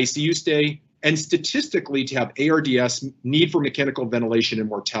have an ICU stay, and statistically to have ARDS, need for mechanical ventilation, and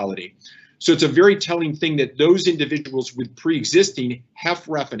mortality. So it's a very telling thing that those individuals with pre-existing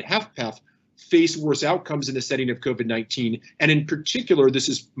HFrEF and HFpEF face worse outcomes in the setting of COVID-19. And in particular, this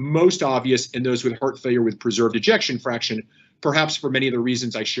is most obvious in those with heart failure with preserved ejection fraction, perhaps for many of the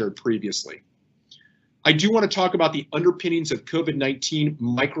reasons I shared previously. I do want to talk about the underpinnings of COVID-19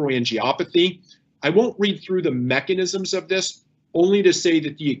 microangiopathy. I won't read through the mechanisms of this, only to say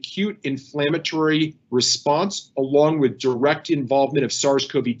that the acute inflammatory response, along with direct involvement of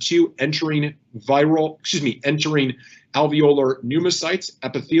SARS-CoV-2 entering alveolar pneumocytes,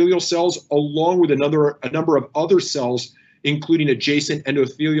 epithelial cells, along with a number of other cells, including adjacent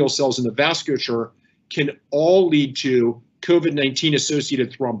endothelial cells in the vasculature, can all lead to COVID-19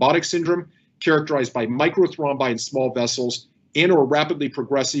 associated thrombotic syndrome, characterized by microthrombi in small vessels and or rapidly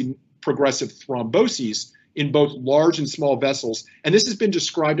progressive thromboses in both large and small vessels. And this has been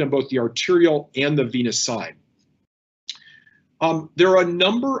described on both the arterial and the venous side. There are a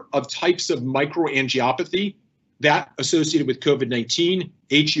number of types of microangiopathy that associated with COVID-19,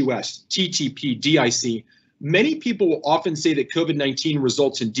 HUS, TTP, DIC. Many people will often say that COVID-19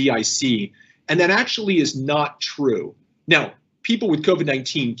 results in DIC, and that actually is not true. Now, people with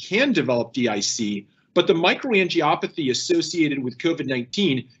COVID-19 can develop DIC, but the microangiopathy associated with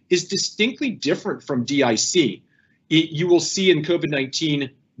COVID-19 is distinctly different from DIC. You will see in COVID-19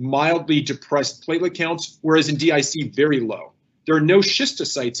 mildly depressed platelet counts, whereas in DIC, very low. There are no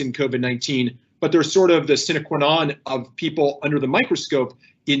schistocytes in COVID-19, but they're sort of the sine qua non of people under the microscope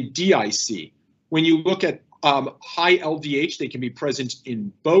in DIC. When you look at high LDH, they can be present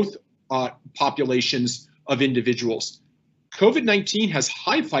in both populations of individuals. COVID-19 has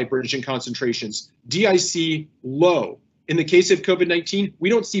high fibrinogen concentrations, DIC low. In the case of COVID-19, we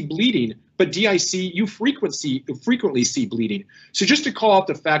don't see bleeding, but DIC, you frequently see bleeding. So just to call out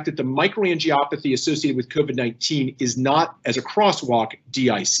the fact that the microangiopathy associated with COVID-19 is not, as a crosswalk,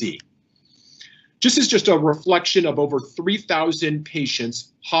 DIC. Just a reflection of over 3,000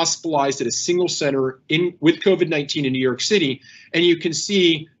 patients hospitalized at a single center with COVID-19 in New York City, and you can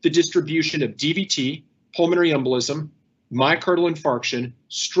see the distribution of DVT, pulmonary embolism, myocardial infarction,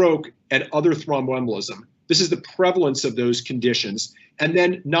 stroke, and other thromboembolism. This is the prevalence of those conditions. And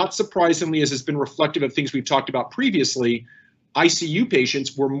then, not surprisingly, as has been reflective of things we've talked about previously, ICU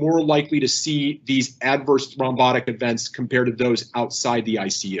patients were more likely to see these adverse thrombotic events compared to those outside the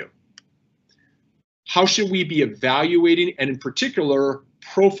ICU. How should we be evaluating and in particular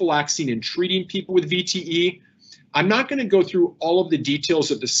prophylaxing and treating people with VTE? I'm not going to go through all of the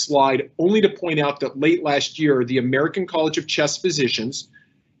details of the slide, only to point out that late last year, the American College of Chest Physicians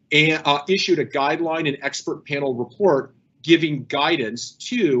issued a guideline and expert panel report giving guidance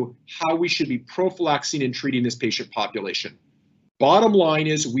to how we should be prophylaxing and treating this patient population. Bottom line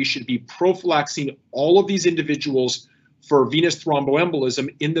is we should be prophylaxing all of these individuals for venous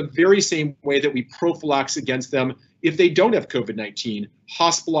thromboembolism in the very same way that we prophylax against them if they don't have COVID-19,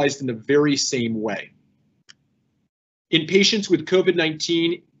 hospitalized in the very same way. In patients with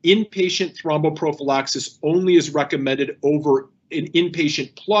COVID-19, inpatient thromboprophylaxis only is recommended over an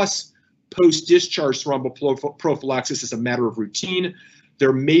inpatient plus post-discharge thromboprophylaxis as a matter of routine.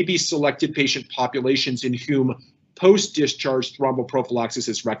 There may be selected patient populations in whom post-discharge thromboprophylaxis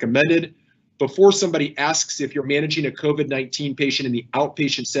is recommended. Before somebody asks if you're managing a COVID-19 patient in the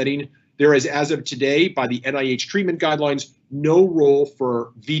outpatient setting, there is, as of today, by the NIH treatment guidelines, no role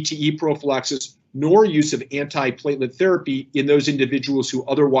for VTE prophylaxis nor use of antiplatelet therapy in those individuals who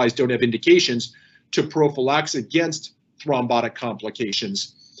otherwise don't have indications to prophylax against thrombotic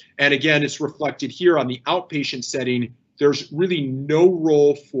complications. And again, it's reflected here on the outpatient setting. There's really no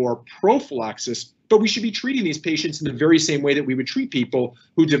role for prophylaxis, but we should be treating these patients in the very same way that we would treat people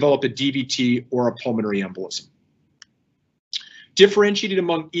who develop a DVT or a pulmonary embolism. Differentiated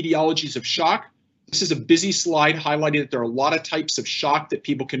among etiologies of shock. This is a busy slide highlighting that there are a lot of types of shock that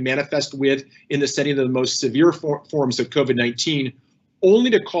people can manifest with in the setting of the most severe forms of COVID-19, only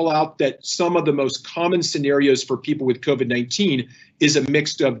to call out that some of the most common scenarios for people with COVID-19 is a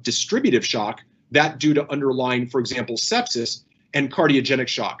mix of distributive shock, that due to underlying, for example, sepsis, and cardiogenic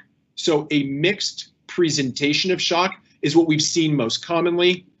shock. So a mixed presentation of shock is what we've seen most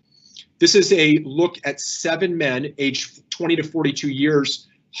commonly. This is a look at 7 men aged 20 to 42 years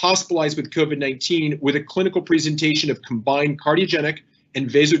hospitalized with COVID-19 with a clinical presentation of combined cardiogenic and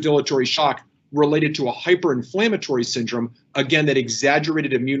vasodilatory shock related to a hyperinflammatory syndrome, again, that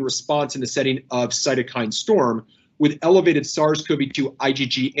exaggerated immune response in the setting of cytokine storm, with elevated SARS-CoV-2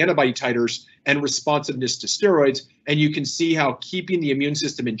 IgG antibody titers and responsiveness to steroids. And you can see how keeping the immune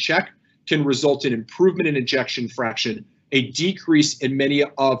system in check can result in improvement in ejection fraction, a decrease in many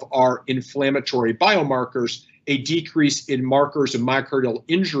of our inflammatory biomarkers, a decrease in markers of myocardial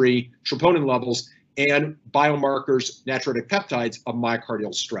injury, troponin levels, and biomarkers, natriuretic peptides of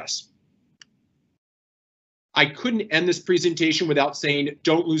myocardial stress. I couldn't end this presentation without saying,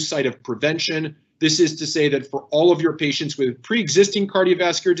 don't lose sight of prevention. This is to say that for all of your patients with pre-existing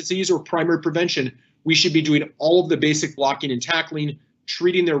cardiovascular disease or primary prevention, we should be doing all of the basic blocking and tackling,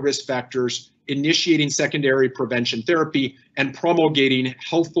 treating their risk factors, initiating secondary prevention therapy, and promulgating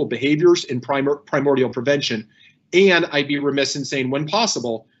healthful behaviors in primordial prevention. And I'd be remiss in saying, when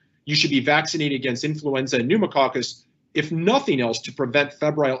possible, you should be vaccinated against influenza and pneumococcus, if nothing else, to prevent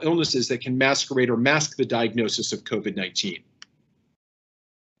febrile illnesses that can masquerade or mask the diagnosis of COVID-19.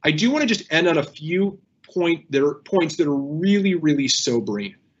 I do want to just end on a few points that are really, really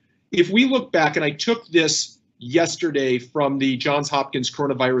sobering. If we look back, and I took this yesterday from the Johns Hopkins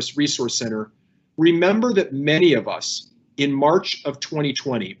Coronavirus Resource Center, remember that many of us in March of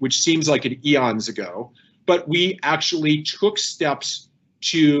 2020, which seems like an eons ago, but we actually took steps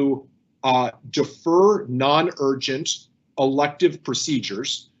to defer non-urgent elective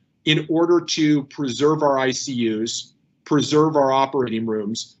procedures in order to preserve our ICUs, preserve our operating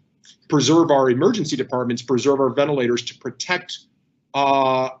rooms, preserve our emergency departments, preserve our ventilators, to protect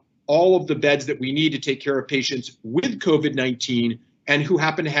all of the beds that we need to take care of patients with COVID-19 and who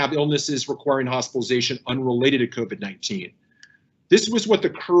happen to have illnesses requiring hospitalization unrelated to COVID-19. This was what the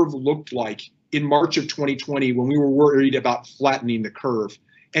curve looked like in March of 2020 when we were worried about flattening the curve.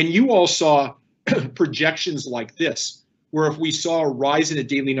 And you all saw projections like this, where if we saw a rise in a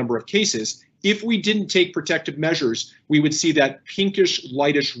daily number of cases, if we didn't take protective measures, we would see that pinkish,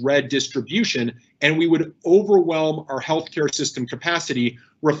 lightish red distribution, and we would overwhelm our healthcare system capacity,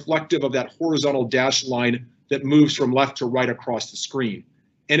 reflective of that horizontal dashed line that moves from left to right across the screen.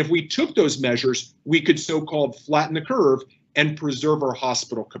 And if we took those measures, we could so-called flatten the curve and preserve our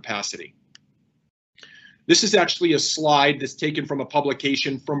hospital capacity. This is actually a slide that's taken from a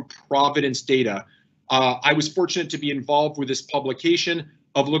publication from Providence Data. I was fortunate to be involved with this publication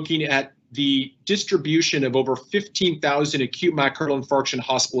of looking at the distribution of over 15,000 acute myocardial infarction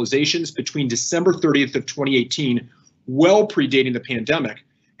hospitalizations between December 30th of 2018, well predating the pandemic,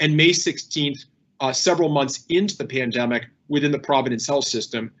 and May 16th, several months into the pandemic within the Providence Health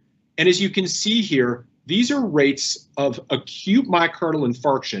System. And as you can see here, these are rates of acute myocardial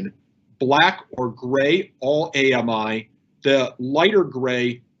infarction, black or gray, all AMI. The lighter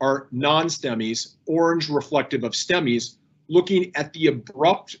gray are non-STEMIs, orange reflective of STEMIs, looking at the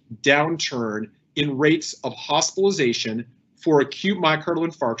abrupt downturn in rates of hospitalization for acute myocardial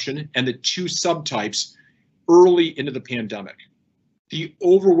infarction and the two subtypes early into the pandemic. The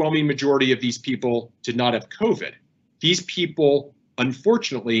overwhelming majority of these people did not have COVID. These people,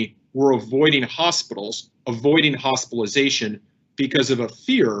 unfortunately, were avoiding hospitals, avoiding hospitalization because of a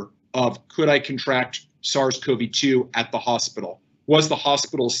fear of, could I contract SARS-CoV-2 at the hospital? Was the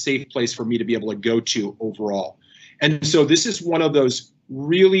hospital a safe place for me to be able to go to overall? And so this is one of those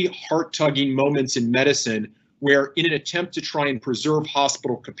really heart-tugging moments in medicine where, in an attempt to try and preserve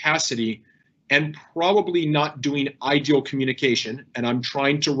hospital capacity and probably not doing ideal communication, and I'm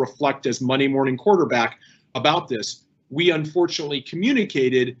trying to reflect as Monday morning quarterback about this, we unfortunately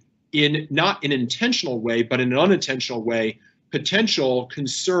communicated in not an intentional way, but in an unintentional way, potential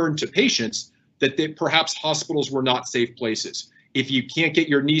concern to patients that perhaps hospitals were not safe places. If you can't get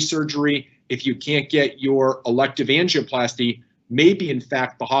your knee surgery, if you can't get your elective angioplasty, maybe in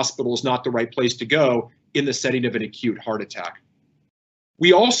fact the hospital is not the right place to go in the setting of an acute heart attack.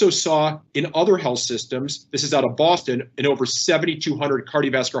 We also saw in other health systems, this is out of Boston, in over 7,200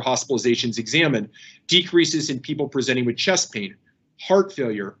 cardiovascular hospitalizations examined, decreases in people presenting with chest pain, heart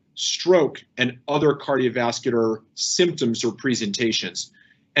failure, stroke, and other cardiovascular symptoms or presentations.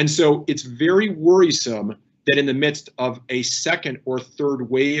 And so it's very worrisome that in the midst of a second or third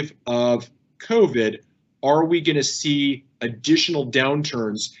wave of COVID, are we going to see additional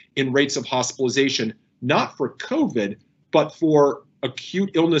downturns in rates of hospitalization, not for COVID, but for acute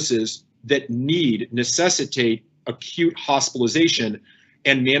illnesses that necessitate acute hospitalization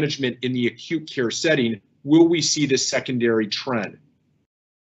and management in the acute care setting? Will we see this secondary trend?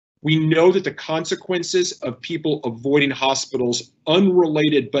 We know that the consequences of people avoiding hospitals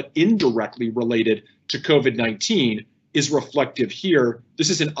unrelated but indirectly related to COVID-19 is reflective here.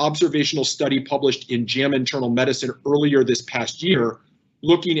 This is an observational study published in JAMA Internal Medicine earlier this past year,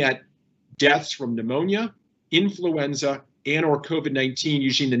 looking at deaths from pneumonia, influenza, and or COVID-19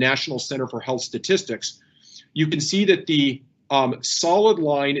 using the National Center for Health Statistics. You can see that the solid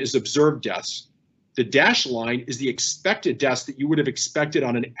line is observed deaths. The dashed line is the expected deaths that you would have expected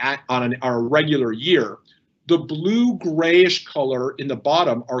on a regular year. The blue grayish color in the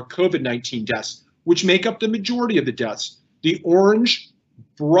bottom are COVID-19 deaths, which make up the majority of the deaths. The orange,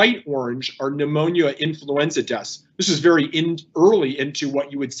 bright orange, are pneumonia influenza deaths. This is very early into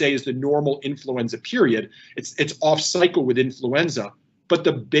what you would say is the normal influenza period. It's off cycle with influenza. But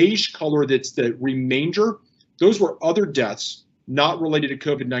the beige color that's the remainder, those were other deaths not related to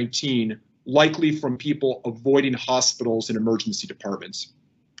COVID-19, likely from people avoiding hospitals and emergency departments.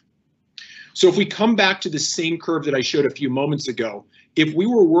 So if we come back to the same curve that I showed a few moments ago, if we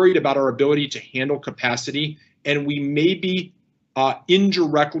were worried about our ability to handle capacity and we maybe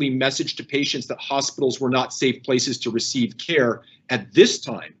indirectly messaged to patients that hospitals were not safe places to receive care at this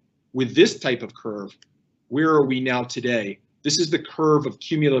time, with this type of curve, where are we now today? This is the curve of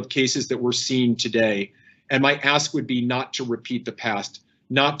cumulative cases that we're seeing today. And my ask would be not to repeat the past,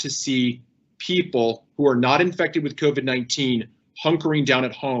 not to see people who are not infected with COVID-19 hunkering down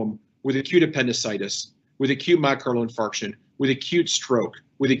at home with acute appendicitis, with acute myocardial infarction, with acute stroke,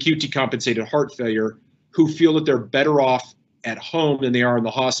 with acute decompensated heart failure, who feel that they're better off at home than they are in the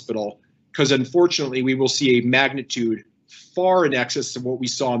hospital, because unfortunately we will see a magnitude far in excess of what we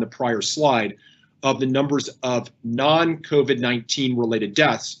saw in the prior slide of the numbers of non-COVID-19 related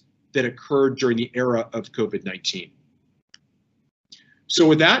deaths that occurred during the era of COVID-19. So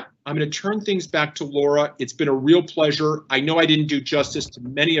with that, I'm going to turn things back to Laura. It's been a real pleasure. I know I didn't do justice to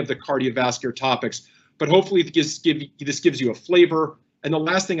many of the cardiovascular topics, but hopefully this gives you a flavor. And the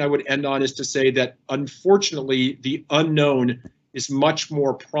last thing I would end on is to say that unfortunately, the unknown is much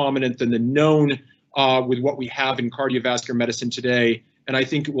more prominent than the known with what we have in cardiovascular medicine today. And I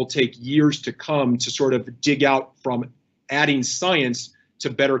think it will take years to come to sort of dig out from adding science to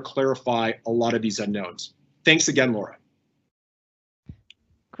better clarify a lot of these unknowns. Thanks again, Laura.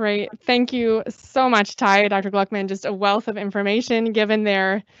 Great. Thank you so much, Ty. Dr. Gluckman, just a wealth of information given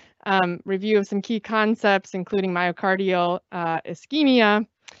their review of some key concepts, including myocardial ischemia,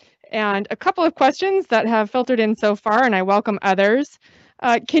 and a couple of questions that have filtered in so far, and I welcome others.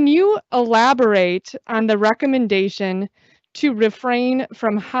 Can you elaborate on the recommendation to refrain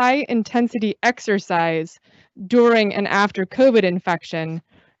from high intensity exercise during and after COVID infection,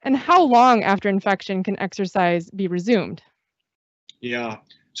 and how long after infection can exercise be resumed? Yeah.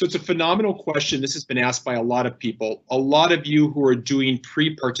 So it's a phenomenal question. This has been asked by a lot of people. A lot of you who are doing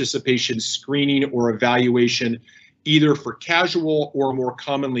pre-participation screening or evaluation, either for casual or more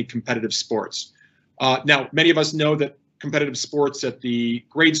commonly competitive sports. Now, many of us know that competitive sports at the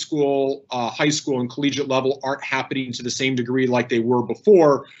grade school, high school, and collegiate level aren't happening to the same degree like they were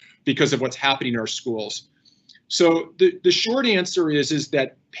before because of what's happening in our schools. So the short answer is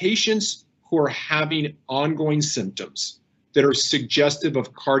that patients who are having ongoing symptoms that are suggestive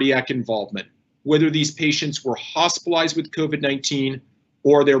of cardiac involvement, whether these patients were hospitalized with COVID-19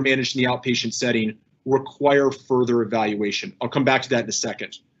 or they're managed in the outpatient setting, require further evaluation. I'll come back to that in a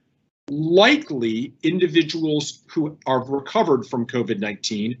second. Likely, individuals who are recovered from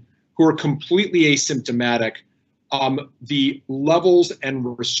COVID-19, who are completely asymptomatic, the levels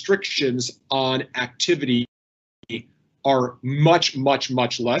and restrictions on activity are much, much,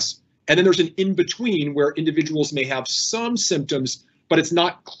 much less. And then there's an in-between where individuals may have some symptoms, but it's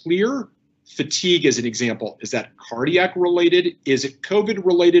not clear. Fatigue is an example. Is that cardiac related? Is it COVID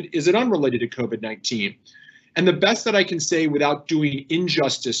related? Is it unrelated to COVID-19? And the best that I can say without doing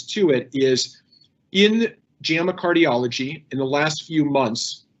injustice to it is in JAMA Cardiology in the last few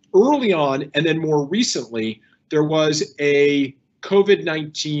months, early on and then more recently, there was a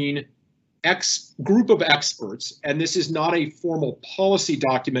COVID-19 group of experts, and this is not a formal policy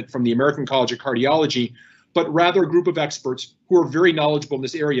document from the American College of Cardiology, but rather a group of experts who are very knowledgeable in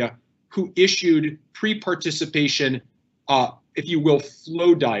this area, who issued pre-participation, if you will,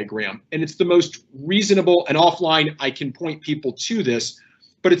 flow diagram. And it's the most reasonable, and offline I can point people to this,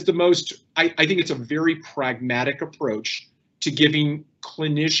 but it's the most, I think it's a very pragmatic approach to giving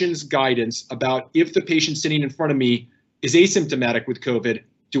clinicians guidance about if the patient sitting in front of me is asymptomatic with COVID,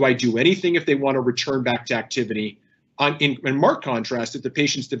 do I do anything if they want to return back to activity? In marked contrast, if the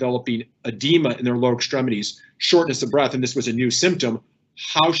patient's developing edema in their lower extremities, shortness of breath, and this was a new symptom,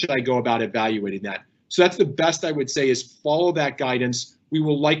 how should I go about evaluating that? So that's the best I would say, is follow that guidance. We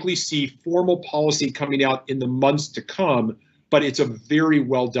will likely see formal policy coming out in the months to come, but it's a very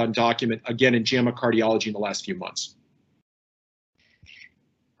well done document, again, in JAMA Cardiology in the last few months.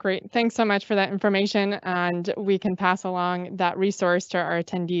 Great. Thanks so much for that information, and we can pass along that resource to our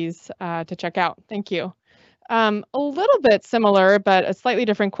attendees to check out. Thank you. A little bit similar, but a slightly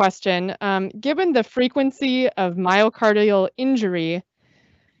different question. Given the frequency of myocardial injury,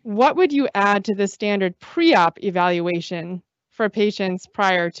 what would you add to the standard pre-op evaluation for patients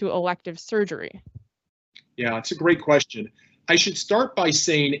prior to elective surgery? Yeah, it's a great question. I should start by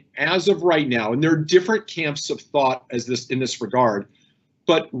saying, as of right now, and there are different camps of thought in this regard,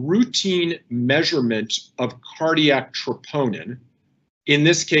 but routine measurement of cardiac troponin, in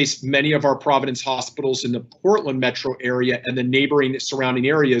this case, many of our Providence hospitals in the Portland metro area and the neighboring surrounding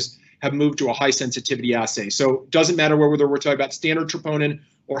areas have moved to a high sensitivity assay. So it doesn't matter whether we're talking about standard troponin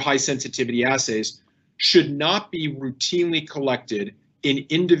or high sensitivity assays, should not be routinely collected in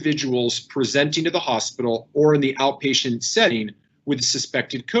individuals presenting to the hospital or in the outpatient setting with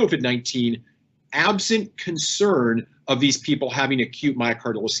suspected COVID-19, absent concern of these people having acute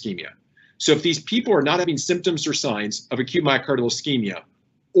myocardial ischemia. So if these people are not having symptoms or signs of acute myocardial ischemia,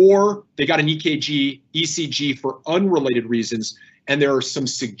 or they got an EKG, ECG for unrelated reasons, and there are some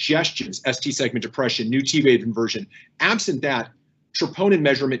suggestions, ST segment depression, new T-wave inversion, absent that, troponin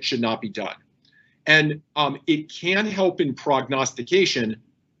measurement should not be done. And it can help in prognostication,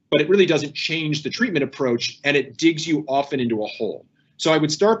 but it really doesn't change the treatment approach, and it digs you often into a hole. So I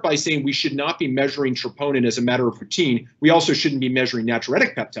would start by saying we should not be measuring troponin as a matter of routine. We also shouldn't be measuring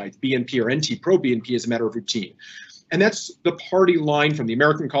natriuretic peptides, BNP or NT-proBNP, as a matter of routine. And that's the party line from the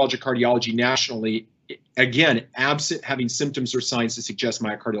American College of Cardiology nationally, again, absent having symptoms or signs to suggest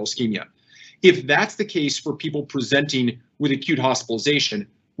myocardial ischemia. If that's the case for people presenting with acute hospitalization,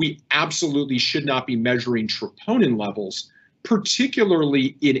 we absolutely should not be measuring troponin levels,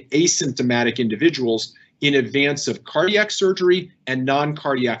 particularly in asymptomatic individuals in advance of cardiac surgery and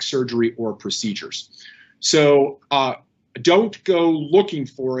non-cardiac surgery or procedures. So don't go looking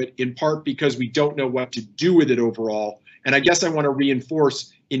for it, in part because we don't know what to do with it overall. And I guess I want to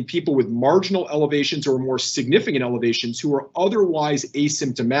reinforce, in people with marginal elevations or more significant elevations who are otherwise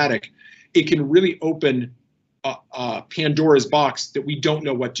asymptomatic, it can really open Pandora's box that we don't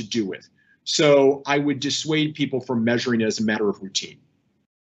know what to do with. So I would dissuade people from measuring it as a matter of routine.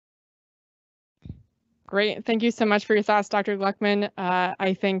 Great. Thank you so much for your thoughts, Dr. Gluckman.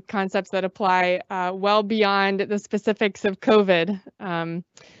 I think concepts that apply well beyond the specifics of COVID.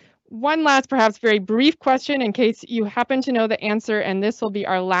 One last, perhaps very brief question in case you happen to know the answer, and this will be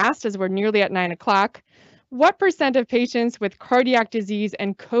our last as we're nearly at 9 o'clock. What % of patients with cardiac disease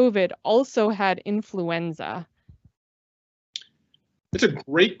and COVID also had influenza? That's a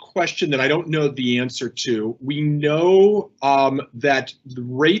great question that I don't know the answer to. We know that the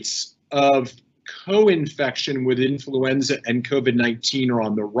rates of co-infection with influenza and COVID-19 are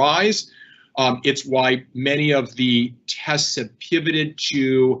on the rise. It's why many of the tests have pivoted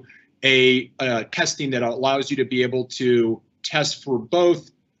to a testing that allows you to be able to test for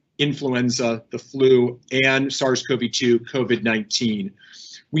both influenza, the flu, and SARS-CoV-2, COVID-19.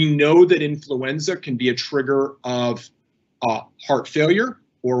 We know that influenza can be a trigger of heart failure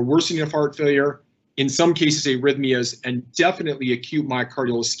or worsening of heart failure, in some cases arrhythmias, and definitely acute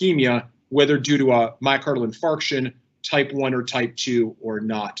myocardial ischemia, whether due to a myocardial infarction, type 1 or type 2 or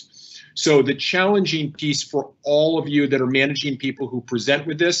not. So the challenging piece for all of you that are managing people who present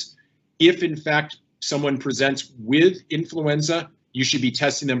with this, if in fact someone presents with influenza, you should be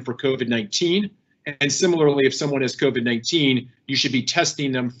testing them for COVID-19. And similarly, if someone has COVID-19, you should be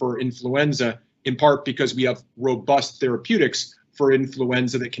testing them for influenza, in part because we have robust therapeutics for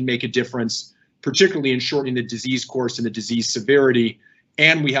influenza that can make a difference, particularly in shortening the disease course and the disease severity.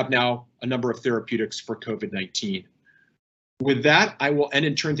 And we have now a number of therapeutics for COVID-19. With that, I will end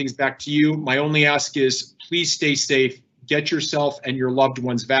and turn things back to you. My only ask is please stay safe, get yourself and your loved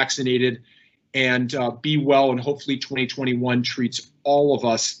ones vaccinated, and be well, and hopefully 2021 treats all of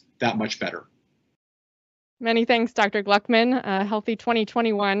us that much better. Many thanks, Dr. Gluckman. Healthy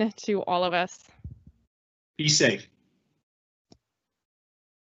 2021 to all of us. Be safe.